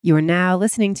You are now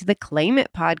listening to the Claim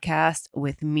It podcast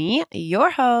with me, your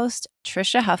host,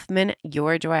 Trisha Huffman,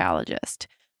 your joyologist.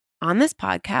 On this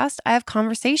podcast, I have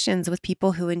conversations with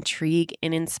people who intrigue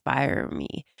and inspire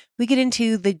me. We get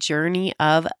into the journey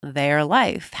of their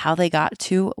life, how they got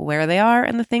to where they are,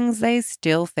 and the things they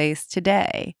still face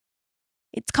today.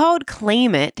 It's called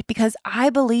Claim It because I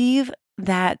believe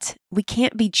that we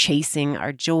can't be chasing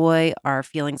our joy, our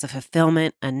feelings of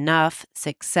fulfillment, enough,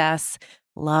 success,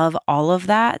 love, all of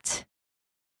that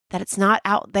it's not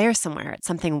out there somewhere. It's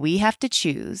something we have to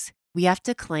choose. We have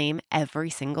to claim every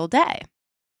single day.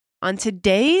 On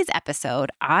today's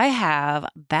episode, I have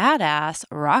badass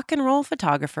rock and roll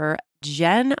photographer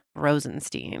Jen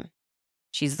Rosenstein.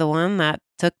 She's the one that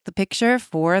took the picture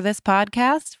for this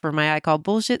podcast for my I Call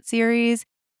Bullshit series.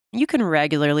 You can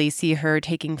regularly see her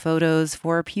taking photos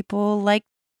for people like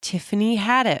Tiffany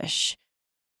Haddish,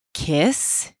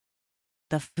 Kiss,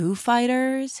 the Foo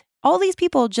Fighters, all these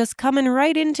people just coming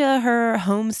right into her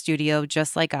home studio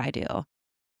just like I do.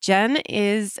 Jen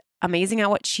is amazing at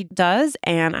what she does,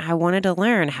 and I wanted to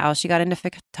learn how she got into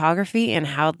photography and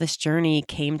how this journey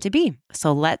came to be.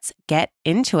 So let's get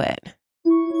into it.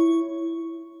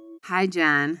 Hi,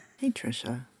 Jen. Hey,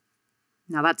 Trisha.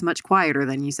 Now that's much quieter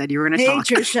than you said you were going to talk.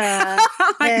 Hey, Trisha.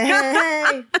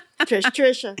 Hey.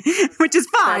 Trisha. Which is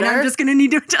fine. Better? I'm just going to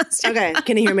need to adjust. Okay,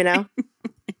 can you hear me now?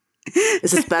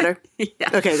 Is this better?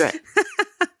 Yeah. Okay, great.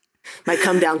 My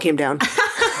come down came down.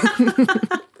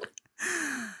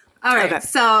 All right. Okay.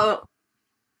 So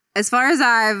as far as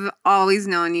I've always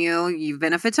known you, you've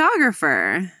been a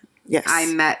photographer. Yes. I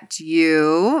met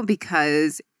you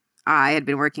because I had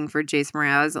been working for Jace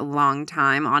Mraz a long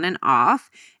time on and off,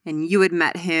 and you had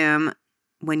met him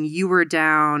when you were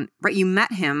down, right? You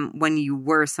met him when you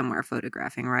were somewhere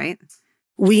photographing, right?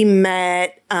 We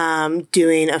met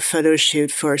doing a photo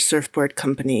shoot for a surfboard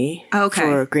company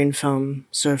for Green Foam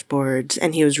surfboards,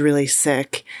 and he was really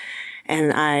sick.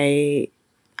 And I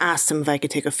asked him if I could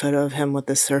take a photo of him with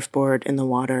the surfboard in the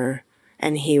water,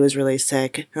 and he was really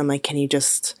sick. And I'm like, can you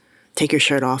just take your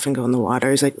shirt off and go in the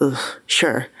water? He's like, ugh,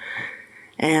 sure.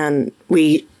 And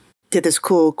we did this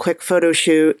cool, quick photo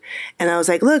shoot. And I was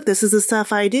like, look, this is the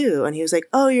stuff I do. And he was like,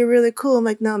 oh, you're really cool. I'm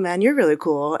like, no, man, you're really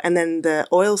cool. And then the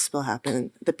oil spill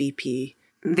happened, the BP.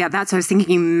 Yeah, that's what I was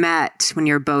thinking. You met when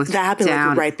you were both That happened down.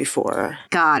 like right before.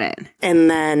 Got it.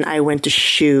 And then I went to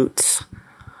shoot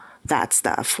that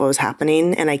stuff, what was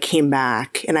happening. And I came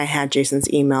back and I had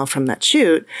Jason's email from that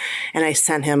shoot. And I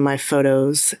sent him my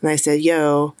photos. And I said,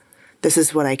 yo, this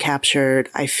is what I captured.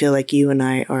 I feel like you and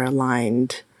I are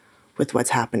aligned with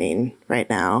what's happening right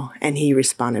now. And he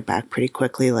responded back pretty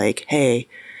quickly like, hey,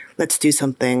 let's do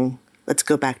something. Let's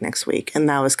go back next week. And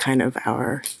that was kind of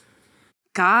our...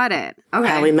 Got it. Okay.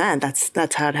 How we met.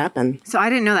 That's how it happened. So I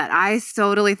didn't know that. I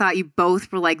totally thought you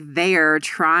both were like there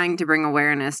trying to bring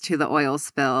awareness to the oil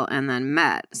spill and then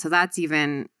met. So that's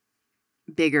even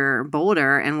bigger,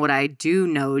 bolder. And what I do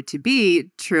know to be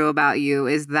true about you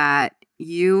is that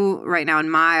you right now, in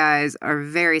my eyes, are a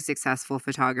very successful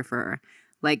photographer.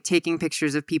 Like taking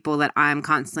pictures of people that I'm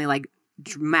constantly like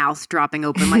mouth dropping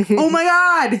open like, oh my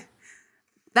God,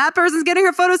 that person's getting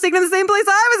her photos taken in the same place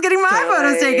I was getting my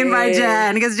photos taken by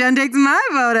Jen because Jen takes my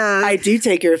photos. I do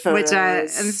take your photos. Which I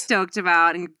am stoked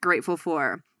about and grateful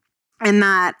for. And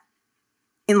that,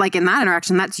 in that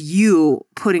interaction, that's you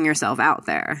putting yourself out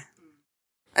there.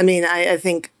 I mean, I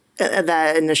think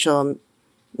that initial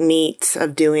meet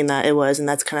of doing that it was, and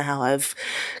that's kind of how I've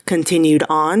continued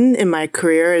on in my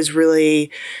career, is really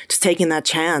just taking that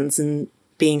chance and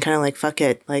being kind of like, fuck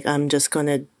it, like I'm just going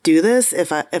to do this.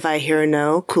 If I hear a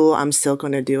no, cool, I'm still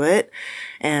going to do it.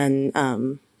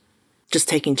 And just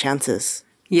taking chances,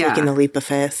 taking the leap of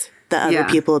faith that other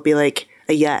people would be like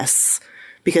a yes.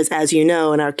 Because as you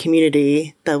know, in our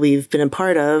community that we've been a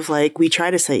part of, like we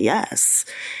try to say yes.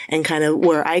 And kind of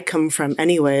where I come from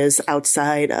anyways,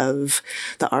 outside of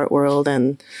the art world,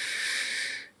 and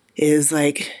is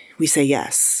like, we say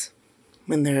yes.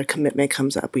 When their commitment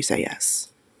comes up, we say yes.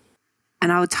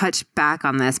 And I'll touch back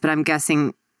on this, but I'm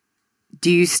guessing,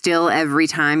 do you still, every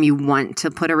time you want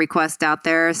to put a request out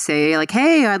there, say like,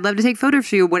 hey, I'd love to take photos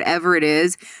for you, whatever it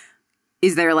is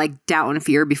there like doubt and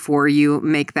fear before you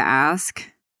make the ask?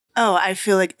 Oh, I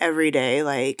feel like every day,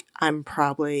 like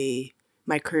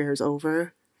my career's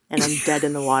over and I'm dead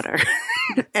in the water.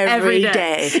 every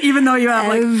day. Even though you have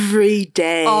like every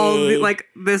day. All like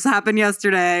this happened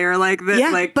yesterday or like this. Yeah,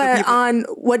 like, but on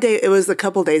what day? It was a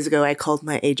couple days ago. I called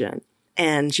my agent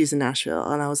and she's in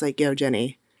Nashville. And I was like, yo,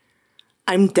 Jenny,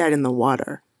 I'm dead in the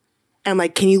water. I'm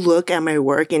like, can you look at my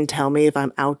work and tell me if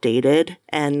I'm outdated?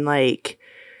 And like,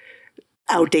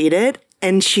 outdated?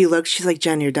 And she looked, she's like,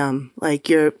 Jen, you're dumb. Like,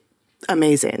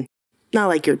 amazing. Not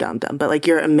like you're dumb, but like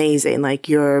you're amazing. Like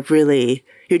you're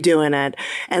doing it.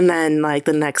 And then like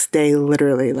the next day,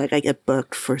 literally, like I get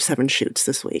booked for 7 shoots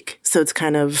this week. So it's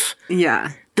kind of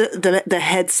the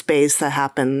headspace that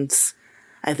happens,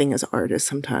 I think, as artists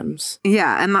sometimes.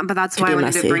 Yeah. But that's why I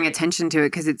wanted to bring attention to it,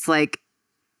 because it's like,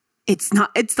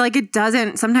 it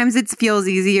doesn't, sometimes it feels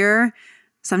easier.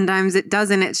 Sometimes it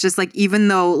doesn't. It's just like, even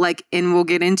though like, and we'll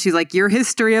get into like your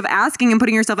history of asking and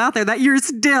putting yourself out there, that you're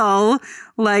still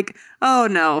like, oh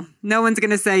no one's going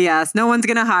to say yes. No one's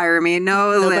going to hire me.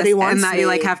 Nobody wants and that me. You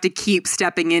like have to keep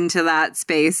stepping into that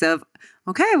space of,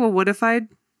 okay, well, what if I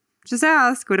just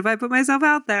ask? What if I put myself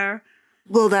out there?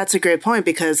 Well, that's a great point,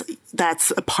 because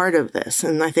that's a part of this.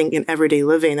 And I think in everyday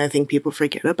living, I think people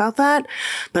forget about that.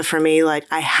 But for me, like,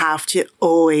 I have to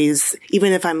always,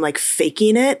 even if I'm like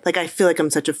faking it, like I feel like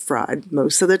I'm such a fraud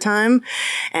most of the time.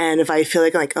 And if I feel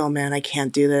like, oh man, I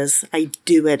can't do this, I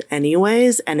do it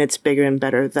anyways. And it's bigger and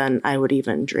better than I would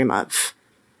even dream of.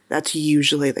 That's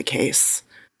usually the case.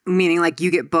 Meaning like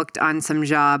you get booked on some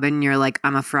job and you're like,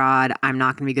 I'm a fraud. I'm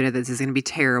not going to be good at this. It's going to be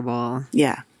terrible.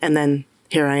 Yeah. And then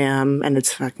here I am, and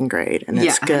it's fucking great, and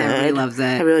it's good. And everybody loves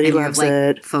it. Everybody loves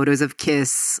it. Photos of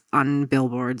Kiss on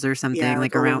billboards or something,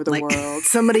 like all around over the like world.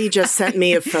 Somebody just sent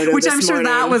me a photo, which this I'm sure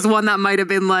morning. that was one that might have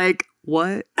been like,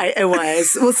 what? It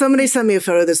was. Well, somebody sent me a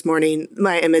photo this morning.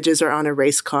 My images are on a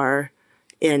race car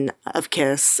of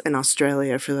Kiss in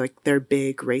Australia for like their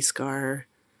big race car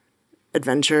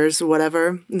adventures or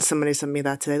whatever. And somebody sent me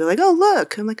that today. They're like, oh,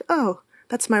 look. I'm like, oh,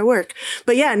 that's my work.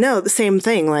 But yeah, no, the same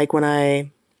thing. Like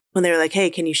when they were like, hey,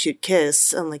 can you shoot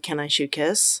Kiss? I'm like, can I shoot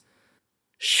Kiss?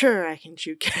 Sure, I can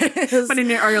shoot Kiss. But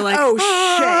you're like, oh,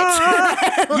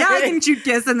 shit. Yeah, I can shoot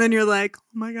Kiss. And then you're like, oh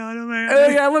my God. Oh,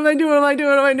 yeah, what am I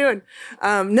doing?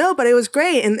 No, but it was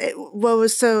great. And what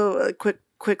was so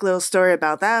quick little story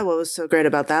about that. What was so great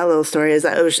about that little story is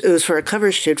that it was for a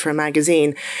cover shoot for a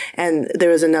magazine. And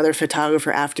there was another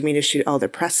photographer after me to shoot all the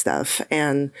press stuff.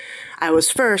 And I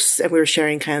was first, and we were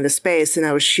sharing kind of the space, and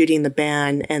I was shooting the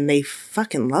band, and they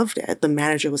fucking loved it. The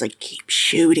manager was like, keep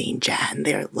shooting, Jen.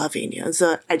 They're loving you. And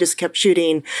so I just kept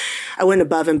shooting. I went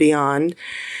above and beyond.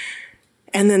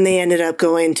 And then they ended up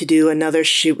going to do another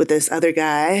shoot with this other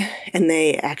guy, and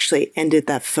they actually ended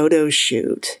that photo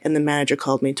shoot. And the manager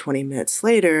called me 20 minutes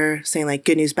later saying like,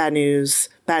 good news, bad news.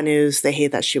 Bad news, they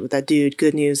hate that shoot with that dude.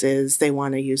 Good news is they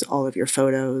want to use all of your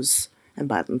photos and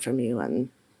buy them from you and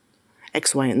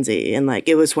X, Y, and Z. And like,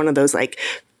 it was one of those like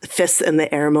fists in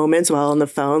the air moments while on the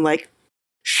phone, like,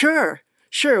 sure,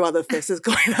 while the fist is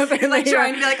going up. And like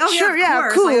trying to be like, oh, sure, yeah, of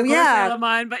course. Cool, like, of course yeah. I don't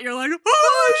mind, but you're like,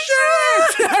 oh,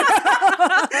 shit.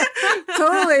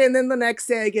 Totally. And then the next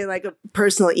day I get like a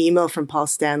personal email from Paul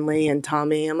Stanley and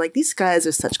Tommy. I'm like, these guys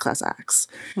are such class acts.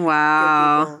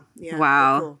 Wow. Yeah,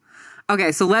 wow. Cool.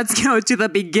 Okay, so let's go to the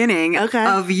beginning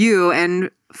of you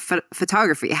and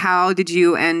photography. How did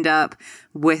you end up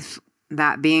with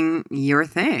that being your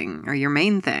thing or your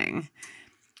main thing?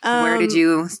 Where did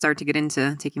you start to get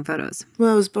into taking photos?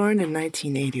 Well, I was born in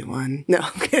 1981. No,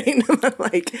 I'm kidding.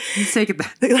 Let's take it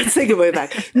back. Let's take it way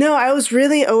back. No, I was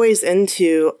really always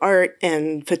into art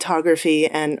and photography.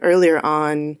 And earlier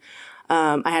on,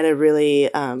 I had a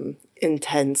really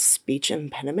intense speech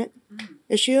impediment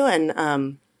issue. And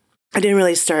I didn't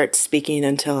really start speaking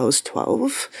until I was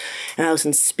 12. And I was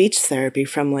in speech therapy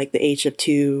from like the age of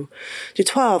 2 to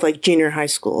 12, like junior high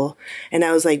school. And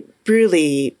I was like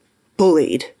really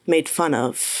bullied, made fun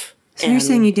of. So you're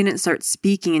saying you didn't start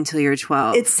speaking until you were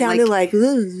 12? It sounded like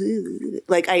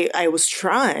I was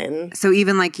trying. So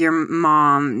even like your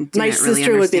mom didn't My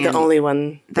sister really would be the only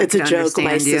one. It's a joke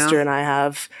my sister and I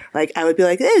have. Like I would be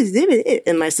like,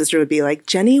 and my sister would be like,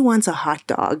 Jenny wants a hot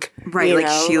dog. Right, you like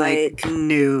know? she like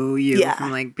knew you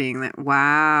from like being that.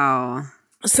 Wow.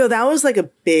 So that was like a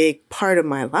big part of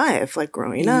my life, like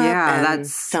growing up. Yeah, and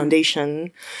that's foundation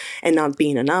and not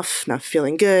being enough, not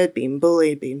feeling good, being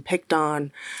bullied, being picked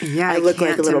on. Yeah, I look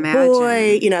like a little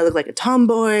boy. You know, I look like a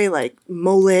tomboy, like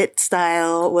mullet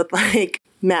style with like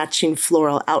matching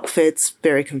floral outfits.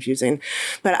 Very confusing.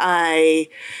 But I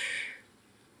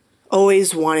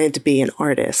always wanted to be an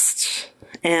artist.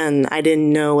 And I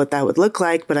didn't know what that would look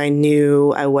like, but I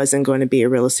knew I wasn't going to be a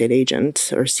real estate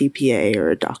agent or CPA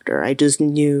or a doctor. I just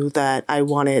knew that I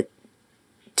wanted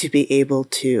to be able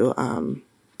to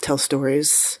tell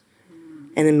stories,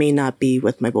 and it may not be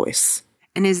with my voice.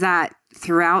 And is that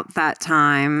throughout that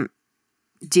time,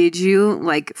 did you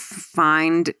like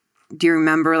do you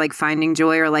remember like finding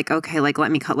joy or like, okay, like let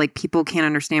me cut, like people can't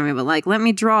understand me, but like let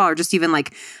me draw, or just even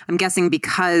like, I'm guessing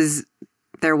because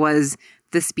there was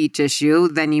the speech issue,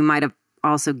 then you might have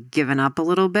also given up a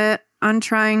little bit on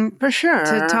trying For sure.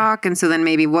 to talk. And so then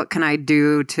maybe what can I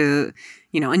do to,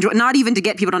 enjoy, not even to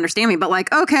get people to understand me, but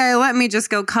like, okay, let me just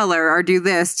go color or do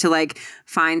this to like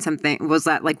find something. Was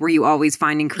that like, were you always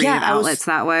finding creative outlets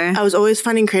that way? I was always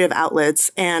finding creative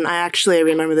outlets. And I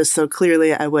remember this so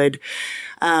clearly. I would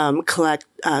collect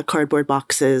cardboard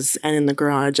boxes, and in the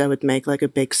garage, I would make like a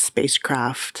big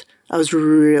spacecraft. I was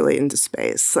really into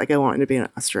space. Like I wanted to be an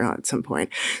astronaut at some point.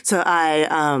 So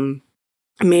I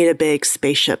made a big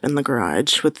spaceship in the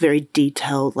garage with very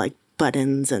detailed like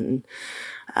buttons and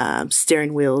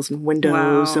steering wheels and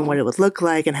windows and what it would look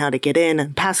like and how to get in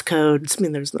and passcodes. I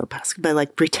mean, there's no passcode, but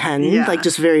like pretend, like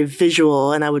just very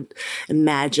visual. And I would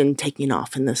imagine taking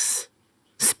off in this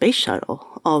space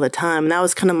shuttle all the time. And that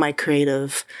was kind of my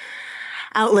creative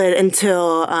outlet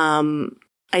until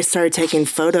I started taking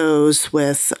photos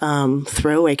with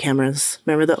throwaway cameras.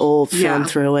 Remember the old film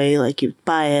throwaway? Like you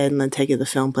buy it and then take it to the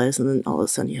film place and then all of a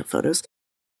sudden you have photos.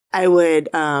 I would,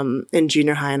 in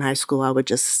junior high and high school, I would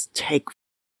just take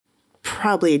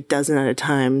probably a dozen at a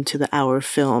time to the hour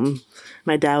film.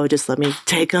 My dad would just let me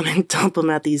take them and dump them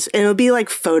at these. And it would be like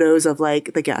photos of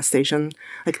like the gas station,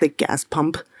 like the gas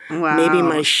pump. Wow. Maybe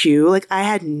my shoe. Like I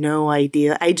had no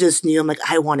idea. I just knew I'm like,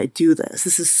 I want to do this.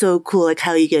 This is so cool. Like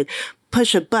how you could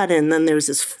push a button, then there's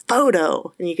this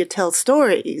photo and you could tell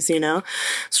stories,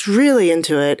 It's really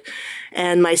into it.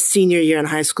 And my senior year in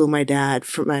high school, my dad,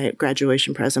 for my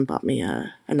graduation present, bought me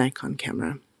a Nikon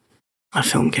camera, a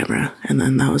film camera. And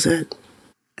then that was it.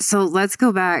 So let's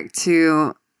go back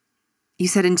to, you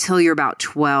said until you're about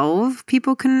 12,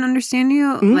 people couldn't understand you.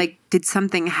 Mm-hmm. Like, did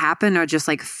something happen or just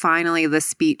like finally the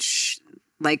speech,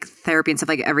 like therapy and stuff,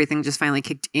 like everything just finally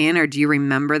kicked in? Or do you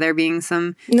remember there being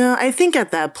some? No, I think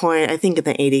at that point, I think in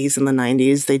the 80s and the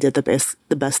 90s, they did the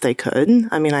best they could.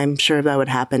 I mean, I'm sure if that would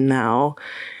happen now,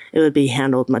 it would be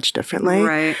handled much differently.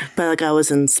 Right. But like I was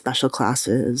in special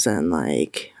classes and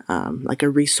like a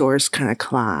resource kind of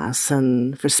class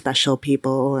and for special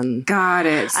people. And got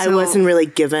it. I wasn't really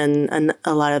given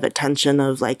a lot of attention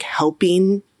of like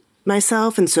helping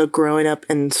myself. And so growing up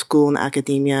in school and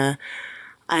academia,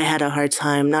 I had a hard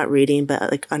time not reading,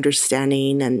 but like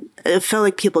understanding. And it felt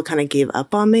like people kind of gave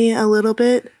up on me a little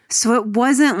bit. So it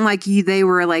wasn't like they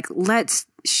were like,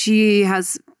 she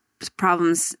has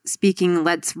problems speaking.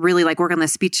 Let's really like work on the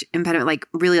speech impediment, like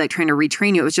really like trying to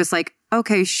retrain you. It was just like,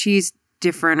 okay, she's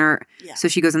different so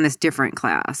she goes in this different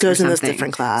class. Goes in this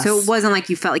different class. So it wasn't like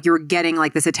you felt like you were getting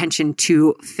like this attention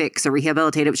to fix or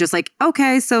rehabilitate. It was just like,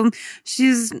 okay, so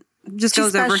she's goes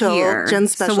special, over here.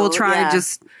 Jen's special. So we'll try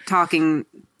just talking,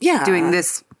 doing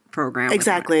this program.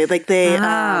 Exactly. Like they,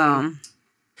 I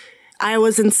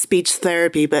was in speech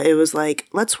therapy, but it was like,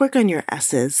 let's work on your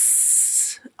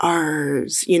S's,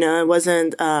 R's, it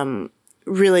wasn't,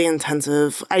 really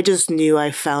intensive. I just knew I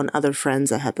found other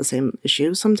friends that had the same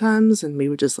issues sometimes, and we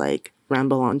would just like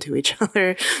ramble on to each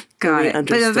other. Got it.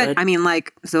 But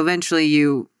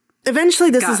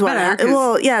eventually this is what happened.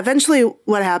 Well, yeah, eventually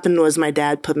what happened was my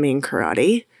dad put me in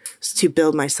karate to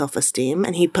build my self-esteem,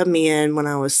 and he put me in when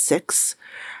I was 6,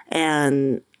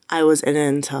 and I was in it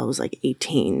until I was like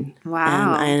 18.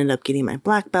 Wow. And I ended up getting my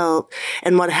black belt.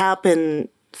 And what happened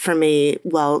for me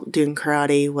while doing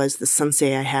karate was the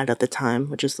sensei I had at the time,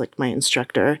 which is like my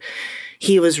instructor.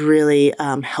 He was really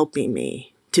helping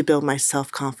me to build my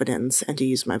self-confidence and to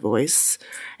use my voice.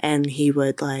 And he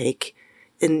would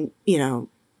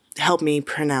help me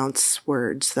pronounce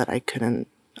words that I couldn't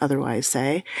otherwise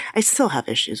say. I still have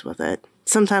issues with it.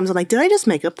 Sometimes I'm like, did I just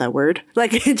make up that word?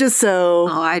 Like, it just so...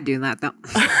 Oh, I do that though.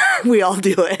 We all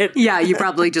do it. Yeah, you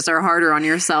probably just are harder on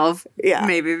yourself. Yeah,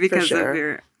 maybe because of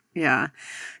your... Yeah.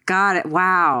 Got it.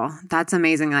 Wow. That's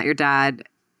amazing that your dad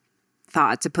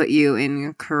thought to put you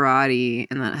in karate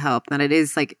and that helped. And it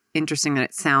is like interesting that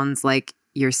it sounds like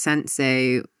your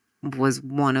sensei was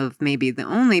one of maybe the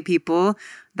only people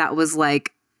that was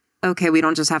like, okay, we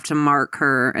don't just have to mark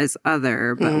her as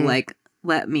other, but like,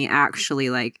 let me actually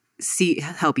like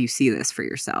help you see this for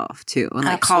yourself too. And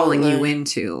like calling you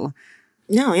into...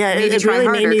 No, yeah, it really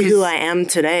made me who I am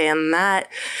today. And that,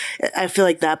 I feel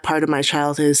like that part of my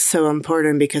childhood is so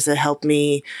important because it helped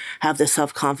me have the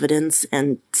self-confidence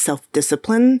and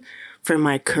self-discipline for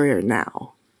my career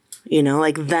now.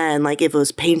 Like then, like if it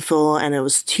was painful and it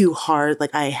was too hard,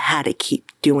 like I had to keep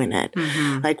doing it.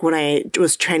 Mm-hmm. Like when I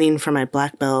was training for my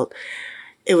black belt,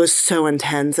 it was so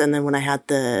intense. And then when I had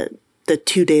the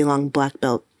 2-day long black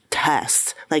belt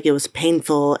test, like it was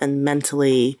painful and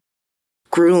mentally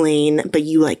grueling, but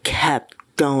you like kept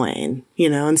going,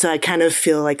 and so I kind of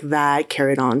feel like that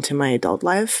carried on to my adult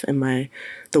life and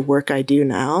the work I do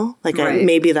now. Like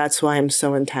maybe that's why I'm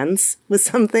so intense with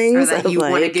some things. Or that you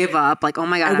want to give up. Like, oh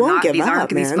my God,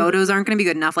 these photos aren't going to be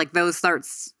good enough. Like those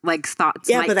thoughts might start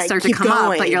to come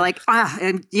up, but you're like,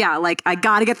 like I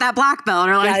got to get that black belt.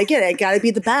 Or like, gotta get it. I got to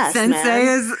be the best.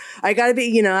 I got to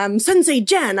be, I'm Sensei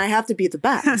Jen. I have to be the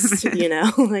best,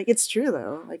 like it's true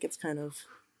though. Like it's kind of.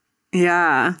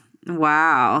 Yeah.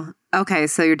 Wow. Okay.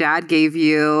 So your dad gave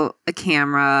you a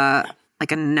camera.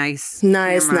 Like a nice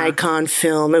camera. Nikon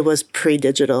film. It was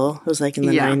pre-digital. It was like in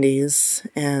the 90s.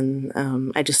 And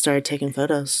I just started taking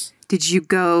photos. Did you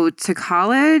go to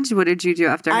college? What did you do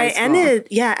after high school?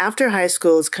 After high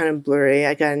school, it's kind of blurry.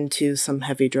 I got into some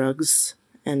heavy drugs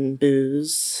and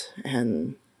booze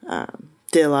and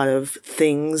did a lot of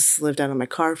things. Lived out of my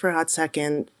car for a hot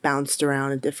second. Bounced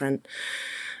around in different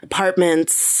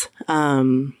apartments.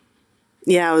 I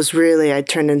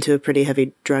turned into a pretty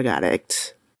heavy drug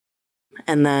addict.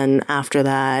 And then after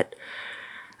that...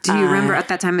 Do you remember at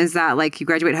that time, is that like you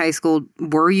graduated high school,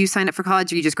 were you signed up for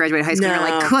college or you just graduated high school and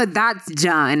you're like, good, that's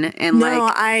done? And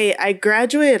I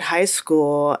graduated high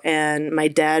school and my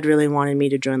dad really wanted me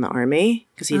to join the Army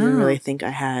because he didn't really think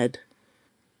I had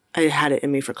it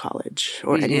in me for college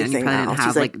or anything else.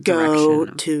 He's like, go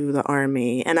to the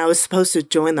Army. And I was supposed to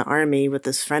join the Army with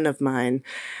this friend of mine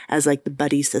as like the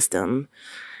buddy system.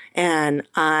 And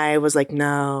I was like,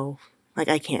 no. Like,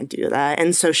 I can't do that.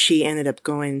 And so she ended up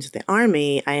going to the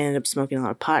Army. I ended up smoking a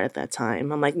lot of pot at that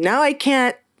time. I'm like, no, I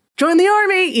can't join the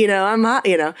Army. I'm hot,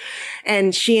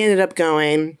 And she ended up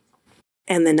going.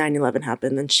 And then 9/11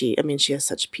 happened. And she has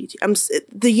such PT.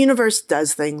 The universe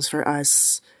does things for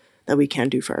us that we can't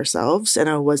do for ourselves. And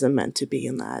I wasn't meant to be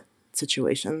in that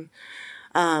situation.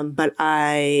 But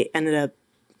I ended up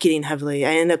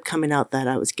coming out that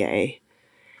I was gay.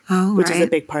 Oh, which is a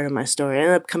big part of my story. I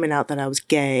ended up coming out that I was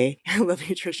gay. I love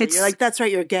you, Trisha. You're like, that's right,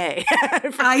 you're gay.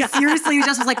 I seriously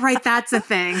just was like, right, that's a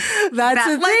thing. That's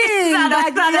a thing. That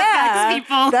affects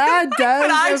people. That does.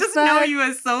 But I just know you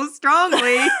as so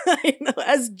strongly. I know,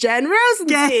 as Jen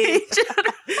Rosenstein.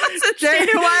 Jen,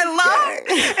 who I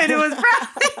love. And it was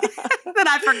probably that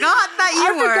I forgot that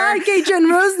you were. I forgot gay Jen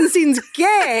Rosenstein's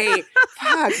gay.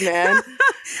 Fuck, man.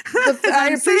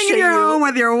 I appreciate sitting in your home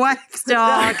with your wife's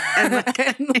dog.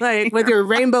 And like with your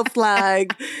rainbow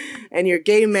flag and your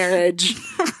gay marriage.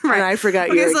 Right. And I forgot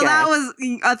you were gay. So that was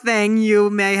a thing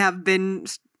you may have been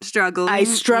struggling I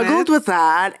struggled with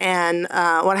that. And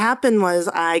what happened was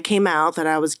I came out that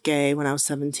I was gay when I was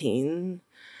 17.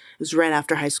 It was right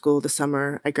after high school, the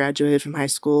summer I graduated from high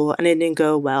school. And it didn't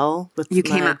go well with You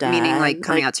came my out, dad. meaning like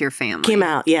coming out to your family? Came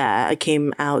out, yeah. I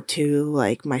came out to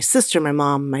like my sister, my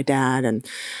mom, my dad, and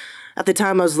at the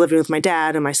time I was living with my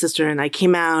dad and my sister, and I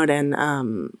came out and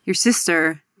your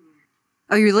sister.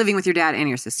 Oh, you're living with your dad and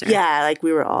your sister. Yeah, like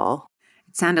we were all.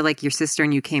 It sounded like your sister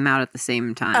and you came out at the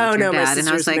same time. Oh no, dad. my sister's and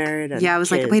I was like, married. And I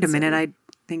was like, wait a minute, I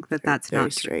think that's very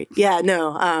not straight. Yeah,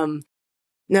 no,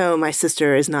 no, my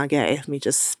sister is not gay. Let me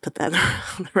just put that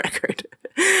on the record.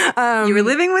 You were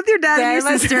living with your dad and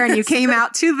your sister, and you came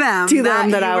out to them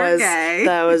that I was gay.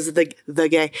 That was the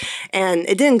gay, and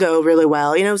it didn't go really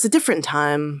well. It was a different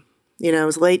time. It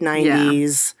was late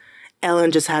 90s. Yeah.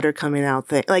 Ellen just had her coming out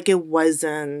thing. Like, it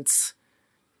wasn't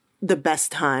the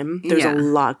best time. There's a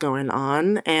lot going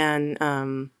on. And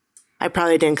I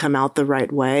probably didn't come out the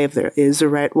right way, if there is a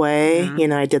right way.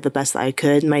 Mm-hmm. I did the best I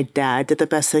could. My dad did the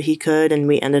best that he could. And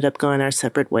we ended up going our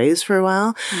separate ways for a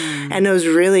while. Mm. And it was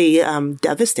really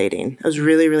devastating. I was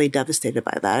really, really devastated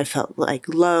by that. I felt like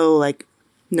low, like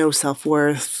no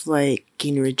self-worth, like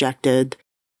getting rejected.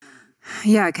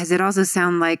 Yeah, because it also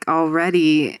sounded like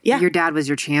already your dad was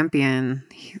your champion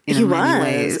in many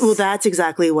ways. Well, that's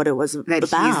exactly what it was about. He's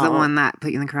the one that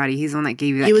put you in the karate. He's the one that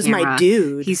gave you that He was camera. My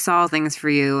dude. He saw things for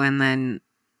you, and then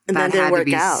that didn't had work to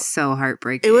be out. So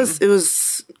heartbreaking. It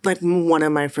was like one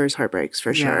of my first heartbreaks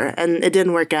for sure. And it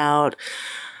didn't work out.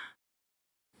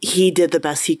 He did the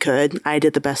best he could. I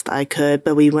did the best I could,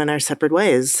 but we went our separate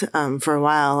ways for a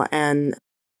while. And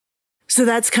so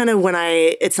that's kind of when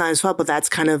it's not his fault, but that's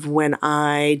kind of when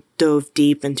I dove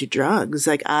deep into drugs.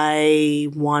 Like, I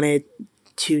wanted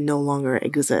to no longer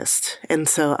exist. And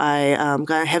so I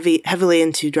got heavily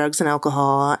into drugs and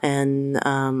alcohol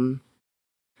and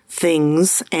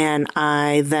things. And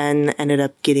I then ended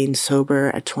up getting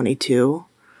sober at 22.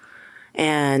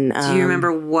 And do you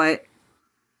remember what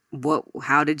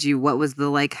was the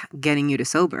like getting you to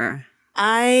sober?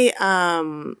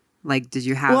 Like, did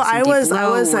you have I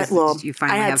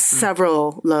had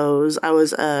several lows. I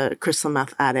was a crystal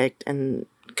meth addict and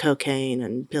cocaine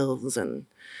and pills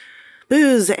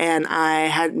booze, and I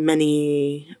had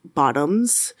many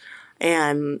bottoms.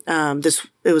 And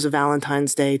it was a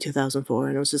Valentine's Day, 2004,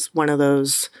 and it was just one of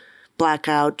those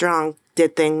blackout drunk,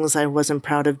 did things I wasn't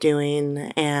proud of doing,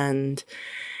 and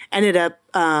ended up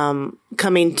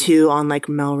coming to on like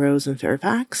Melrose and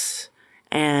Fairfax,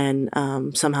 and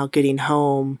somehow getting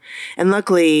home. And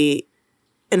luckily,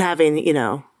 and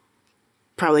having,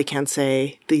 probably can't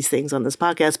say these things on this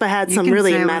podcast, but I had some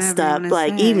really messed up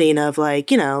like evening of like,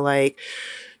 like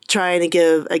trying to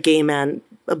give a gay man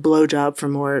a blowjob for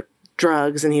more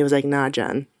drugs. And he was like, nah,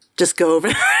 Jen, just go over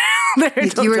there.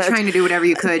 You were trying to do whatever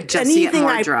you could just to get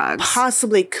more drugs.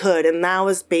 Possibly could. And that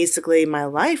was basically my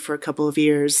life for a couple of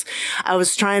years. I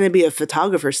was trying to be a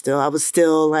photographer still. I was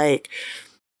still like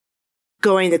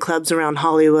going to clubs around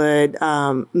Hollywood,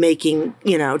 making,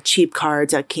 cheap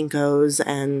cards at Kinko's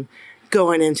and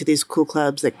going into these cool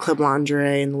clubs like Club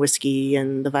Lingerie and Whiskey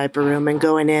and the Viper Room, and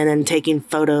going in and taking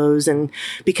photos and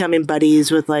becoming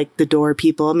buddies with like the door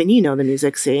people. I mean, the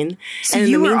music scene. So and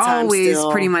you were always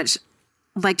pretty much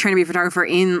like trying to be a photographer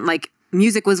in like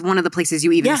music was one of the places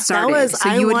you even started.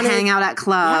 So you would hang out at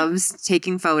clubs,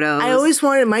 taking photos. I always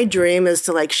wanted, my dream is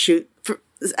to like shoot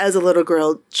as a little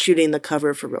girl, shooting the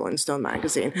cover for Rolling Stone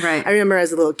magazine. Right. I remember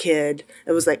as a little kid,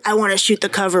 it was like, I want to shoot the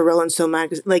cover of Rolling Stone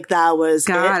magazine. Like that was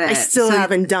it. I still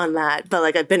haven't done that, but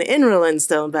like I've been in Rolling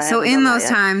Stone. But so in those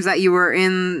times that you were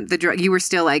in the drug, you were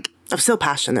still like, I'm still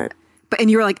passionate.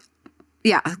 And you were like,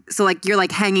 yeah. So like you're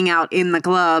like hanging out in the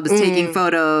clubs, taking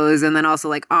photos, and then also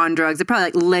like on drugs. It probably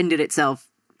like lended itself.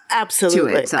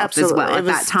 Absolutely. To itself absolutely. as well. At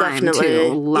that time,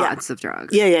 too. Lots of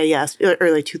drugs. Yeah.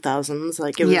 Early 2000s.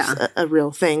 Like, it was a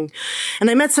real thing. And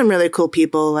I met some really cool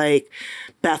people like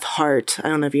Beth Hart. I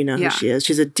don't know if you know who she is.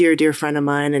 She's a dear, dear friend of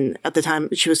mine. And at the time,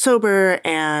 she was sober.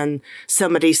 And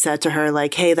somebody said to her,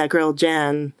 like, hey, that girl,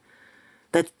 Jen,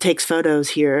 that takes photos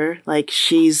here, like,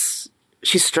 she's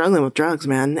struggling with drugs,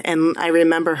 man. And I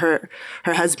remember her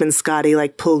husband, Scotty,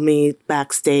 like, pulled me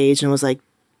backstage and was like,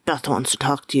 Beth wants to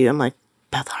talk to you. I'm like,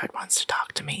 Beth Hart wants to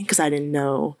talk to me, because I didn't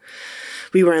know,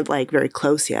 we weren't like very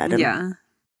close yet. And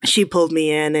she pulled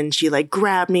me in and she like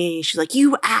grabbed me. She's like,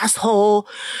 you asshole,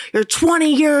 you're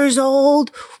 20 years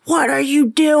old. What are you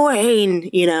doing?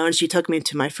 And she took me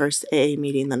to my first AA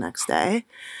meeting the next day.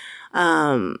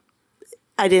 I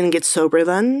didn't get sober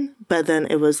then, but then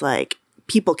it was like,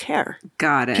 people care.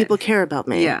 Got it. People care about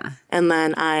me. Yeah. And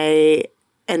then I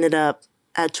ended up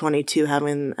at 22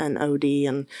 having an OD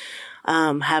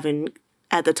and having,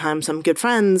 at the time, some good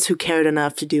friends who cared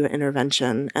enough to do an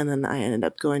intervention. And then I ended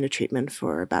up going to treatment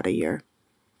for about a year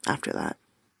after that.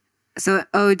 So,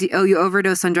 you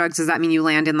overdosed on drugs. Does that mean you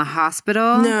land in the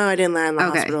hospital? No, I didn't land in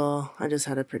the hospital. I just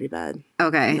had a pretty bad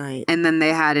night. And then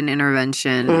they had an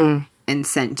intervention and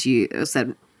sent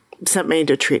me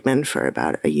to treatment for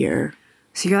about a year.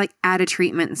 So you're like at a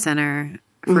treatment center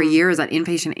for a year? Is that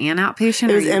inpatient and outpatient?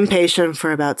 It was inpatient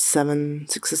for about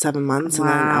 6 to 7 months, and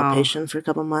then outpatient for a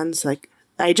couple months. Like,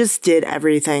 I just did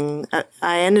everything.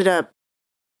 I ended up,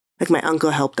 like, my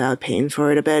uncle helped out paying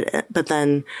for it a bit, but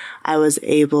then I was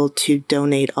able to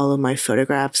donate all of my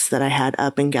photographs that I had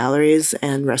up in galleries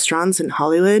and restaurants in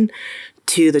Hollywood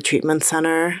to the treatment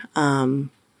center.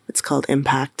 It's called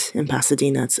Impact in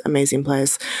Pasadena. It's an amazing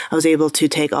place. I was able to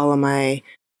take all of my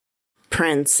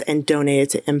prints and donate it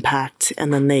to Impact,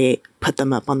 and then they put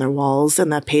them up on their walls,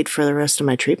 and that paid for the rest of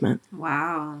my treatment.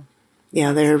 Wow.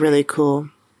 Yeah, they were really cool.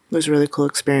 It was a really cool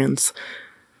experience.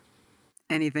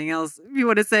 Anything else you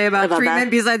want to say about treatment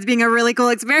besides being a really cool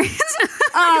experience?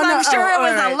 I'm sure it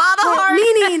was a lot of hard.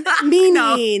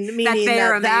 Meaning that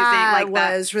they're amazing. That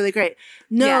was really great.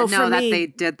 No, for that me, they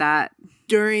did that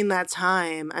during that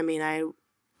time. I mean, I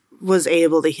was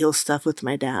able to heal stuff with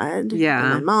my dad, and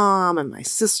my mom, and my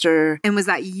sister. And was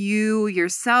that you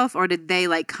yourself, or did they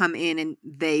like come in and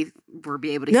they were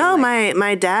able to? No,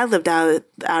 my dad lived out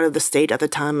of the state at the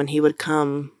time, and he would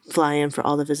come fly in for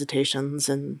all the visitations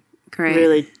and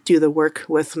really do the work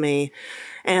with me.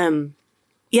 And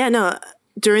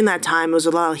during that time, it was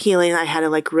a lot of healing. I had to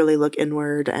like really look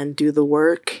inward and do the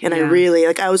work. And I really,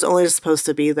 like, I was only supposed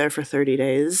to be there for 30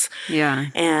 days. Yeah.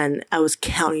 And I was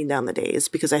counting down the days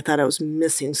because I thought I was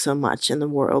missing so much in the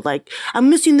world. Like, I'm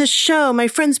missing this show. My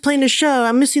friend's playing a show.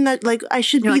 I'm missing that. Like, I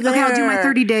should be there. Okay, I'll do my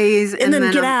 30 days. And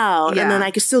then get out. Yeah. And then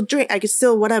I could still drink. I could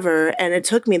still whatever. And it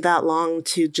took me that long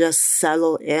to just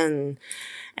settle in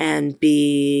and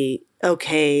be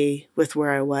okay with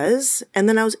where I was. And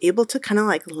then I was able to kind of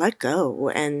like let go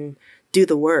and do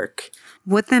the work.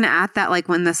 What then at that, like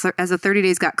when as the 30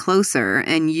 days got closer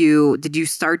and did you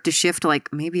start to shift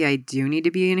like, maybe I do need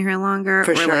to be in here longer?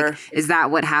 For sure. Like, is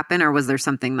that what happened? Or was there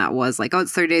something that was like, oh,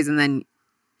 it's 30 days. And then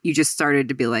you just started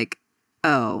to be like,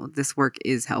 oh, this work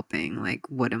is helping. Like,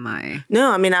 what am I?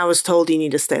 No, I mean, I was told you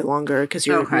need to stay longer because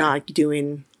you're Okay. not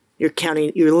doing, you're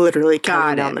literally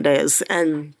counting Got down it. the days.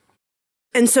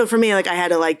 And so for me, like, I had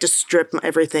to like just strip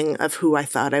everything of who I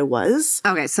thought I was.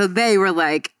 Okay, so they were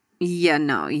like, yeah,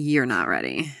 no, you're not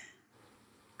ready.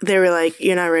 They were like,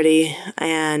 you're not ready.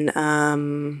 And,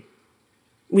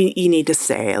 you need to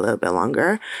stay a little bit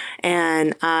longer.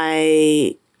 And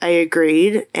I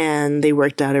agreed, and they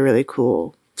worked out a really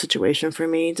cool situation for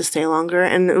me to stay longer.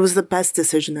 And it was the best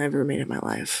decision I ever made in my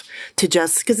life to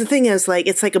just, because the thing is, like,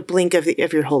 it's like a blink of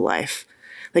your whole life.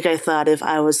 Like, I thought if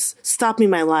I was stopping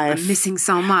my life, I'm missing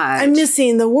so much. I'm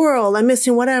missing the world, I'm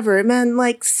missing whatever. It meant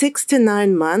like 6 to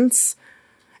 9 months.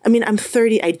 I mean, I'm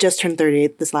 30. I just turned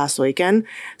 38 this last weekend.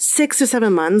 6 to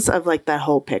 7 months of like that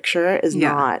whole picture is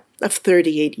Yeah. not of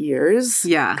 38 years.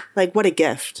 Yeah. Like, what a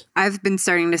gift. I've been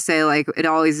starting to say, like, it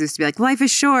always used to be like, life is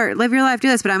short, live your life, do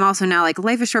this. But I'm also now like,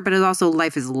 life is short, but it's also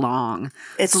life is long.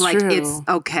 It's so, like, true. it's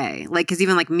okay. Like, because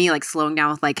even like me, like slowing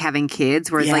down with like having kids,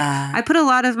 where it's Yeah. like, I put a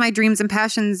lot of my dreams and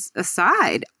passions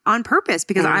aside on purpose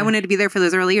because I wanted to be there for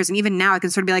those early years. And even now I can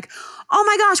sort of be like, oh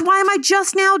my gosh, why am I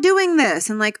just now doing this?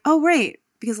 And like, oh, right.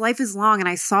 Because life is long and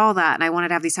I saw that and I wanted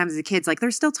to have these times as a kid. Like,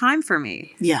 there's still time for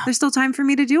me. Yeah. There's still time for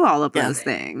me to do all of Yeah. those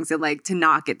things. And like to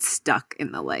not get stuck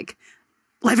in the like,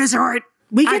 life is short.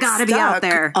 We I get gotta be out stuck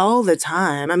there. all the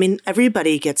time. I mean,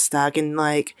 everybody gets stuck, and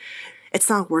like, it's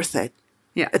not worth it.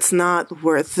 Yeah. It's not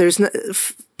worth. There's no.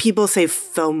 People say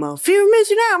FOMO, fear of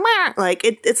missing out. Meh. Like,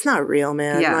 it's not real,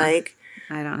 man. Yeah. Like,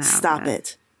 I don't have stop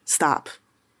it. Stop.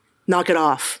 Knock it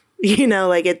off. You know,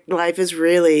 like, life is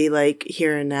really like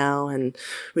here and now, and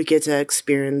we get to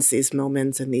experience these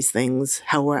moments and these things,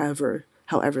 however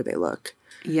they look.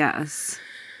 Yes.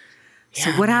 So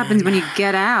Yeah, what happens when you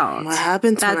get out? What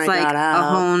happens That's when I like got out?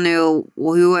 a whole new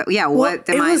what Well,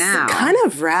 am I was now? kind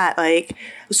of like, it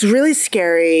was really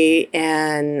scary,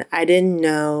 and I didn't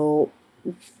know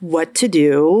what to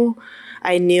do.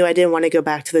 I knew I didn't want to go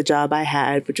back to the job I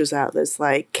had, which was at this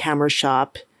like camera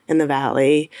shop in the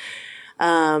Valley.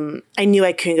 I knew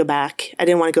I couldn't go back. I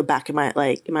didn't want to go back in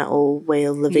my old way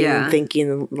of living Yeah. and thinking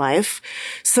in life.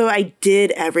 So I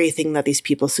did everything that these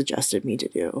people suggested me to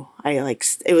do.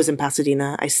 It was in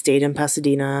Pasadena. I stayed in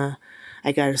Pasadena.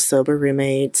 I got a sober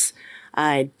roommate.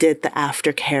 I did the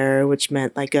aftercare, which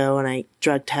meant like go and I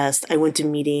drug test. I went to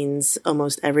meetings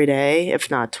almost every day, if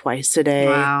not twice a day.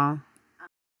 Wow.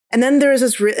 And then there was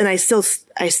this, and I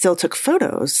still took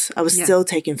photos. I was Yeah. still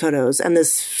taking photos. And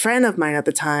this friend of mine at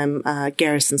the time,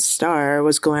 Garrison Starr,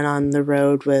 was going on the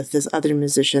road with this other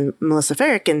musician, Melissa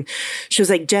Ferrick. And she was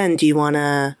like, Jen, do you want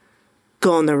to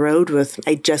go on the road with,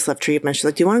 I just left treatment. She's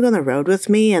like, do you want to go on the road with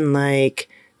me and like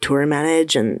tour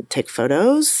manage and take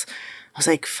photos? I was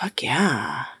like, fuck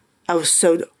yeah. I was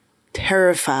so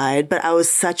terrified, but I was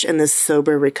such in this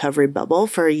sober recovery bubble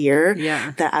for a year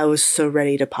Yeah. that I was so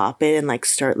ready to pop it and like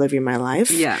start living my life.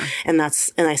 Yeah. And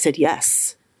I said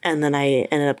yes. And then I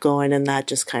ended up going, and that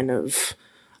just kind of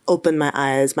opened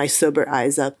my sober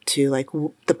eyes up to like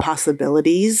the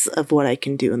possibilities of what I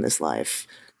can do in this life.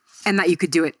 And that you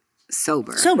could do it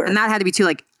sober. Sober. And that had to be too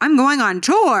like, I'm going on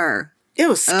tour. It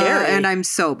was scary. And I'm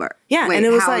sober. yeah. Wait, and it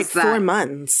was how like is that? 4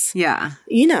 months. Yeah.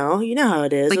 You know how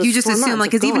it is. Like It you was just 4 assume months like,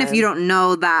 of because even if going. you don't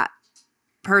know that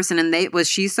person and was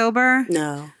she sober?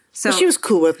 No. So But she was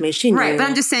cool with me. She knew. right, but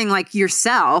I'm just saying, like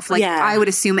yourself, like Yeah. I would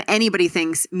assume anybody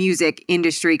thinks music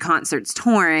industry, concerts,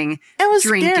 touring, It was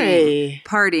drinking, scary.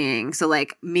 partying. So,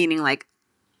 like, meaning, like,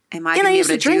 am I And going I to be used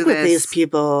able to to drink do with these this?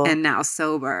 people. And now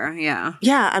sober, yeah,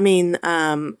 Yeah, I mean,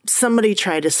 somebody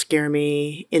tried to scare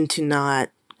me into not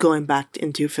going back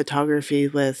into photography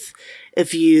with,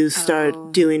 if you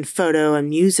start doing photo and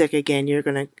music again, you're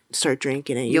going to start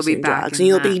drinking and You'll be using back drugs in and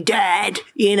you'll that. be dead.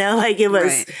 You know, like it was,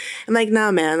 Right. I'm like, no,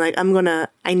 man, like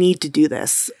I need to do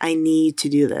this. I need to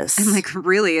do this. and like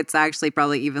really, it's actually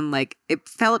probably even like it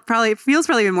feels probably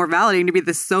even more validating to be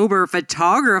the sober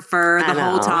photographer I the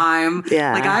whole know. time.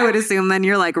 Yeah. like I would assume then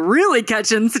you're like really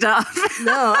catching stuff.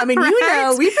 No, I mean, you Right?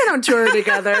 know, we've been on tour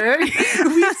together.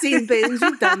 We've seen things,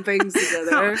 we've done things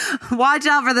together. Watch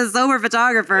out for the sober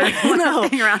photographer. No,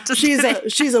 Walking around just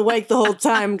she's awake the whole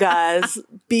time, guys.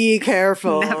 Be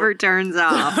careful. never turns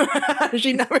off.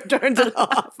 She never turns it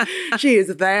off. She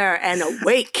is there and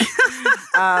awake.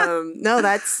 No,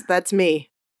 that's me.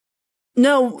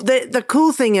 No, the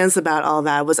cool thing is about all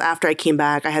that was after I came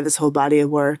back, I had this whole body of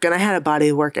work, and I had a body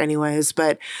of work anyways,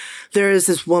 but there is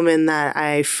this woman that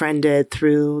I friended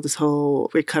through this whole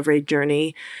recovery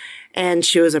journey, and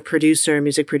she was a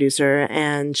music producer,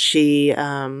 and she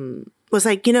was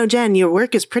like, Jen, your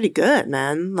work is pretty good,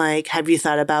 man. Like, have you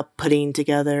thought about putting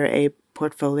together a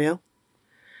portfolio?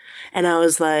 And I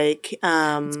was like,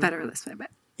 It's better this way, but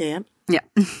yeah. yeah.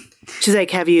 She's like,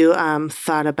 have you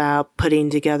thought about putting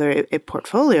together a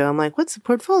portfolio? I'm like, what's a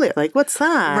portfolio? Like, what's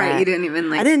that? Right. You didn't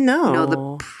even I didn't know.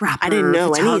 the proper I didn't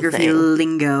know photography anything.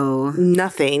 lingo.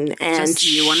 Nothing. And Just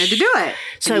you wanted to do it.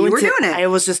 So and you were doing it. I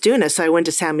was just doing it. So I went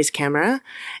to Sammy's camera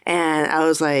and I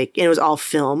was like, and it was all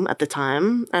film at the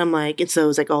time. I'm like, and so it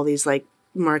was like all these like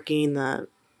marking the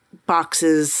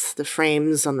boxes, the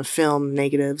frames on the film,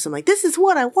 negatives. I'm like, this is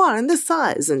what I want in this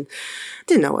size. And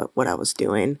didn't know what I was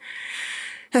doing.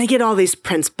 And I get all these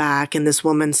prints back, and this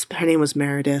woman, her name was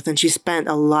Meredith, and she spent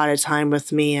a lot of time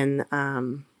with me. And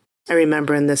I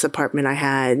remember in this apartment I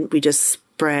had, we just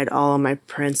spread all of my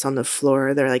prints on the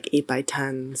floor. They're like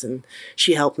 8x10s, and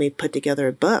she helped me put together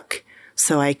a book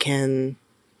so I can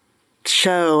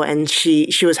show. And she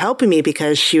was helping me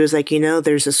because she was like, you know,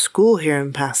 there's a school here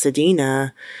in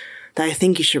Pasadena that I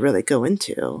think you should really go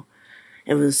into.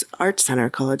 It was Art Center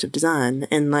College of Design.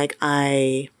 And like,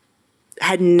 I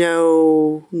had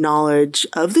no knowledge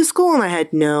of the school, and I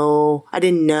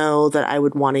didn't know that I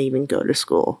would want to even go to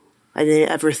school. I didn't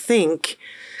ever think,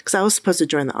 because I was supposed to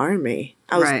join the army.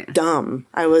 I was dumb.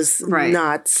 I was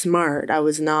not smart. I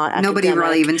was not academic. Nobody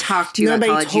really even talked to you about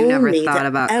college. You never thought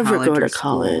about ever college go to school.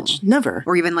 college. Never.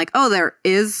 Or even like, oh, there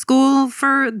is school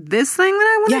for this thing that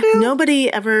I want to do?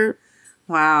 Nobody ever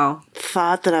Wow.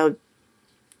 thought that I would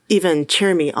even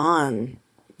cheer me on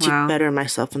to better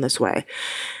myself in this way.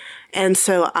 And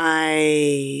so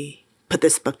I put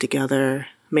this book together,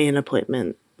 made an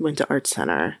appointment, went to Art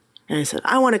Center, and I said,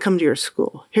 I want to come to your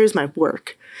school. Here's my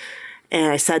work.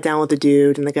 And I sat down with the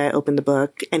dude, and the guy opened the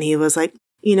book, and he was like,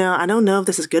 you know, I don't know if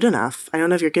this is good enough. I don't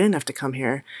know if you're good enough to come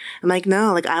here. I'm like,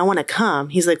 no, like, I want to come.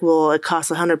 He's like, well, it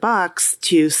costs $100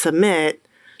 to submit.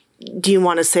 Do you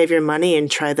want to save your money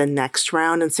and try the next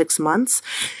round in 6 months?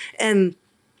 And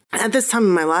at this time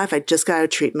in my life, I just got out of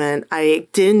treatment. I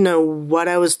didn't know what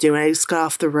I was doing. I just got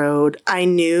off the road. I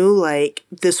knew, like,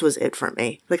 this was it for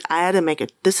me. Like, I had to make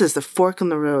it. This is the fork in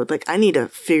the road. Like, I need to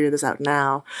figure this out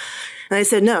now. And I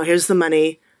said, no, here's the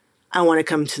money. I want to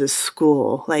come to the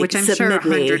school. Like, which I'm sure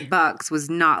 $100 was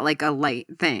not like a light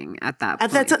thing at that point.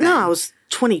 At that time, no, I was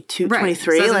 22,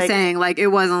 23. So like, I'm saying, like, it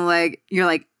wasn't like, you're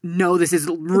like, no, this is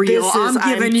real.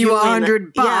 I'm giving you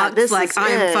 $100. Yeah, this like, is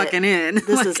I'm it. fucking in.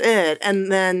 This is it.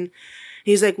 And then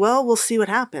he's like, well, we'll see what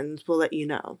happens. We'll let you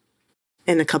know.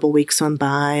 And a couple weeks went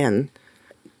by and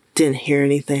didn't hear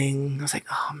anything. I was like,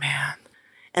 oh, man.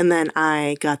 And then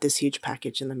I got this huge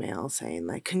package in the mail saying,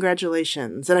 like,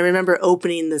 congratulations. And I remember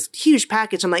opening this huge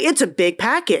package. I'm like, it's a big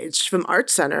package from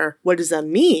Art Center. What does that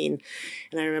mean?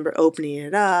 And I remember opening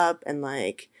it up and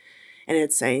like, and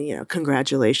it's saying, you know,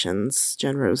 congratulations,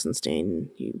 Jen Rosenstein,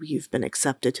 you've been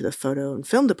accepted to the photo and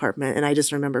film department. And I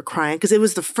just remember crying because it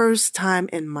was the first time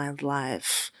in my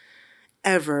life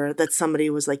ever that somebody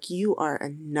was like, you are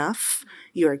enough.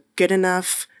 You are good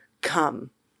enough. Come.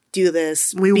 Do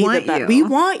this. We want you. We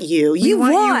want you. You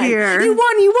want. You here. You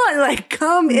want. Like,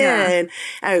 come in.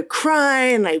 I would cry,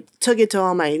 and I took it to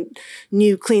all my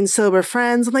new, clean, sober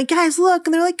friends. I'm like, guys, look.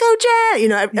 And they're like, go, Jen. You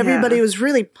know, everybody was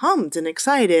really pumped and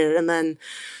excited. And then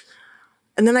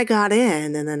I got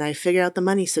in, and then I figured out the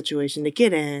money situation to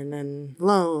get in, and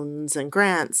loans and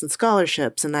grants and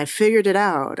scholarships. And I figured it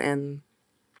out. And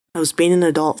I was being an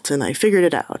adult, and I figured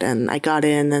it out. And I got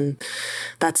in, and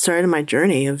that started my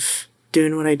journey of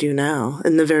doing what I do now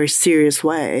in the very serious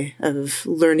way of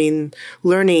learning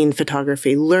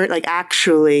photography,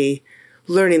 actually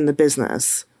learning the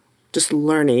business, just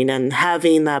learning and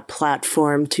having that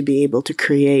platform to be able to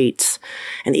create.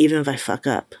 And even if I fuck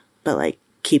up, but like,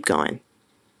 keep going,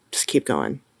 just keep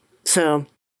going. So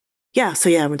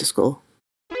I went to school.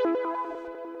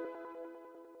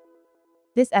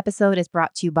 This episode is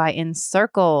brought to you by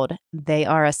Encircled. They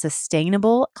are a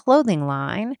sustainable clothing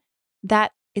line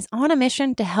that is on a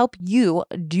mission to help you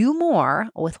do more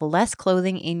with less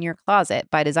clothing in your closet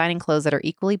by designing clothes that are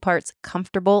equally parts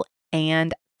comfortable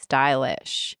and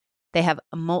stylish. They have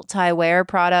multi-wear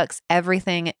products.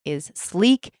 Everything is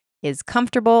sleek, is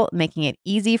comfortable, making it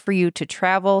easy for you to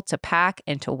travel, to pack,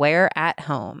 and to wear at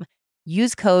home.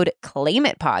 Use code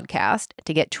CLAIMITPODCAST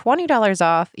to get $20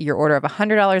 off your order of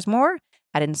 $100 more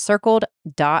at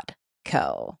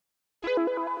encircled.co.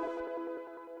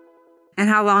 And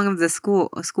how long of the school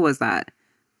was that?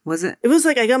 Was it? It was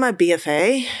like I got my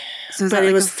BFA, but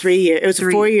it was 3 years. It was a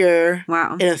 4-year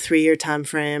in a 3-year time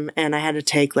frame. And I had to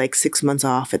take like 6 months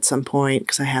off at some point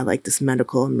because I had like this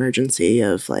medical emergency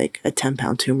of like a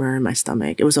 10-pound tumor in my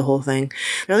stomach. It was a whole thing.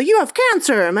 They're like, you have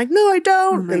cancer. I'm like, no, I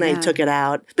don't. And they took it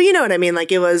out. But you know what I mean?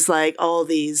 Like it was like all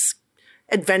these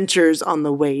adventures on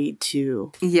the way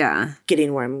to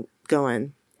getting where I'm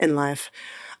going in life.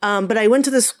 But I went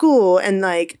to the school and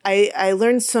like I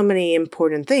learned so many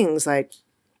important things, like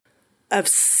of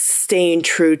staying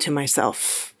true to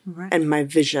myself and my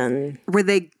vision. Were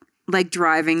they like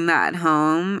driving that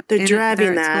home? They're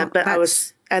driving that, but I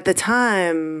was at the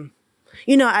time,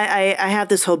 you know, I have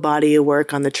this whole body of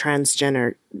work on the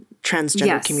transgender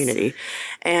Yes. community,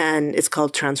 and it's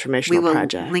called Transformational We will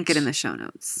Project. link it in the show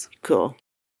notes. Cool.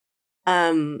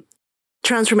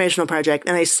 Transformational Project,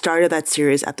 and I started that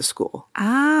series at the school.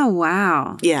 Ah,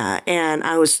 wow. Yeah, and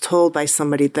I was told by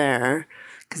somebody there.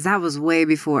 Because that was way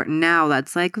before. Now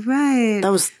that's like, right.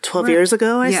 That was 12 years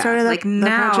ago I started that like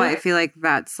now project. I feel like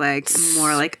that's like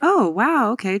more like, oh,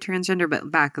 wow, okay, transgender.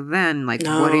 But back then, like,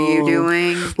 what are you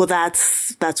doing? Well,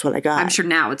 that's what I got. I'm sure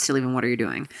now it's still even, what are you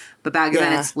doing? But back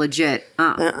then it's legit.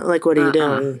 Like, what are you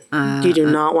doing? You do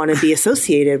not want to be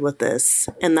associated with this.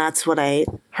 And that's what I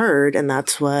heard. And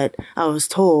that's what I was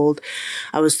told.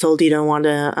 I was told you don't want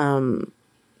to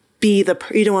you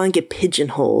don't want to get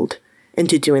pigeonholed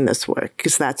into doing this work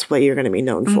because that's what you're going to be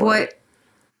known for.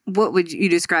 What would you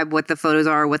describe what the photos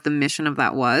are, what the mission of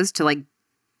that was, to like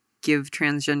give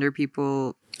transgender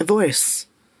people a voice,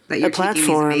 that you're a platform.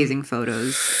 Taking these amazing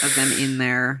photos of them in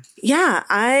there? Yeah,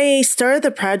 I started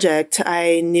the project.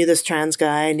 I knew this trans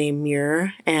guy named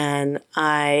Muir, and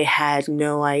I had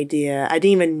no idea. I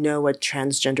didn't even know what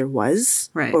transgender was,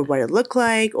 right, or what it looked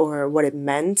like, or what it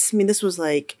meant. I mean, this was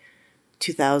like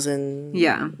 2000.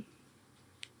 Yeah.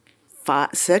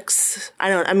 6.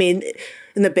 I mean,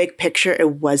 in the big picture,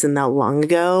 it wasn't that long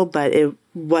ago, but it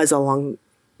was a long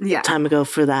time ago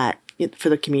for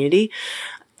the community.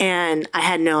 And I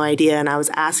had no idea. And I was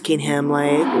asking him,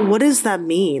 like, what does that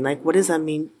mean? Like, what does that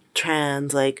mean,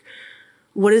 trans? Like,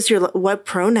 what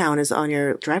pronoun is on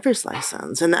your driver's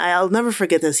license? And I'll never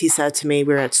forget this. He said to me,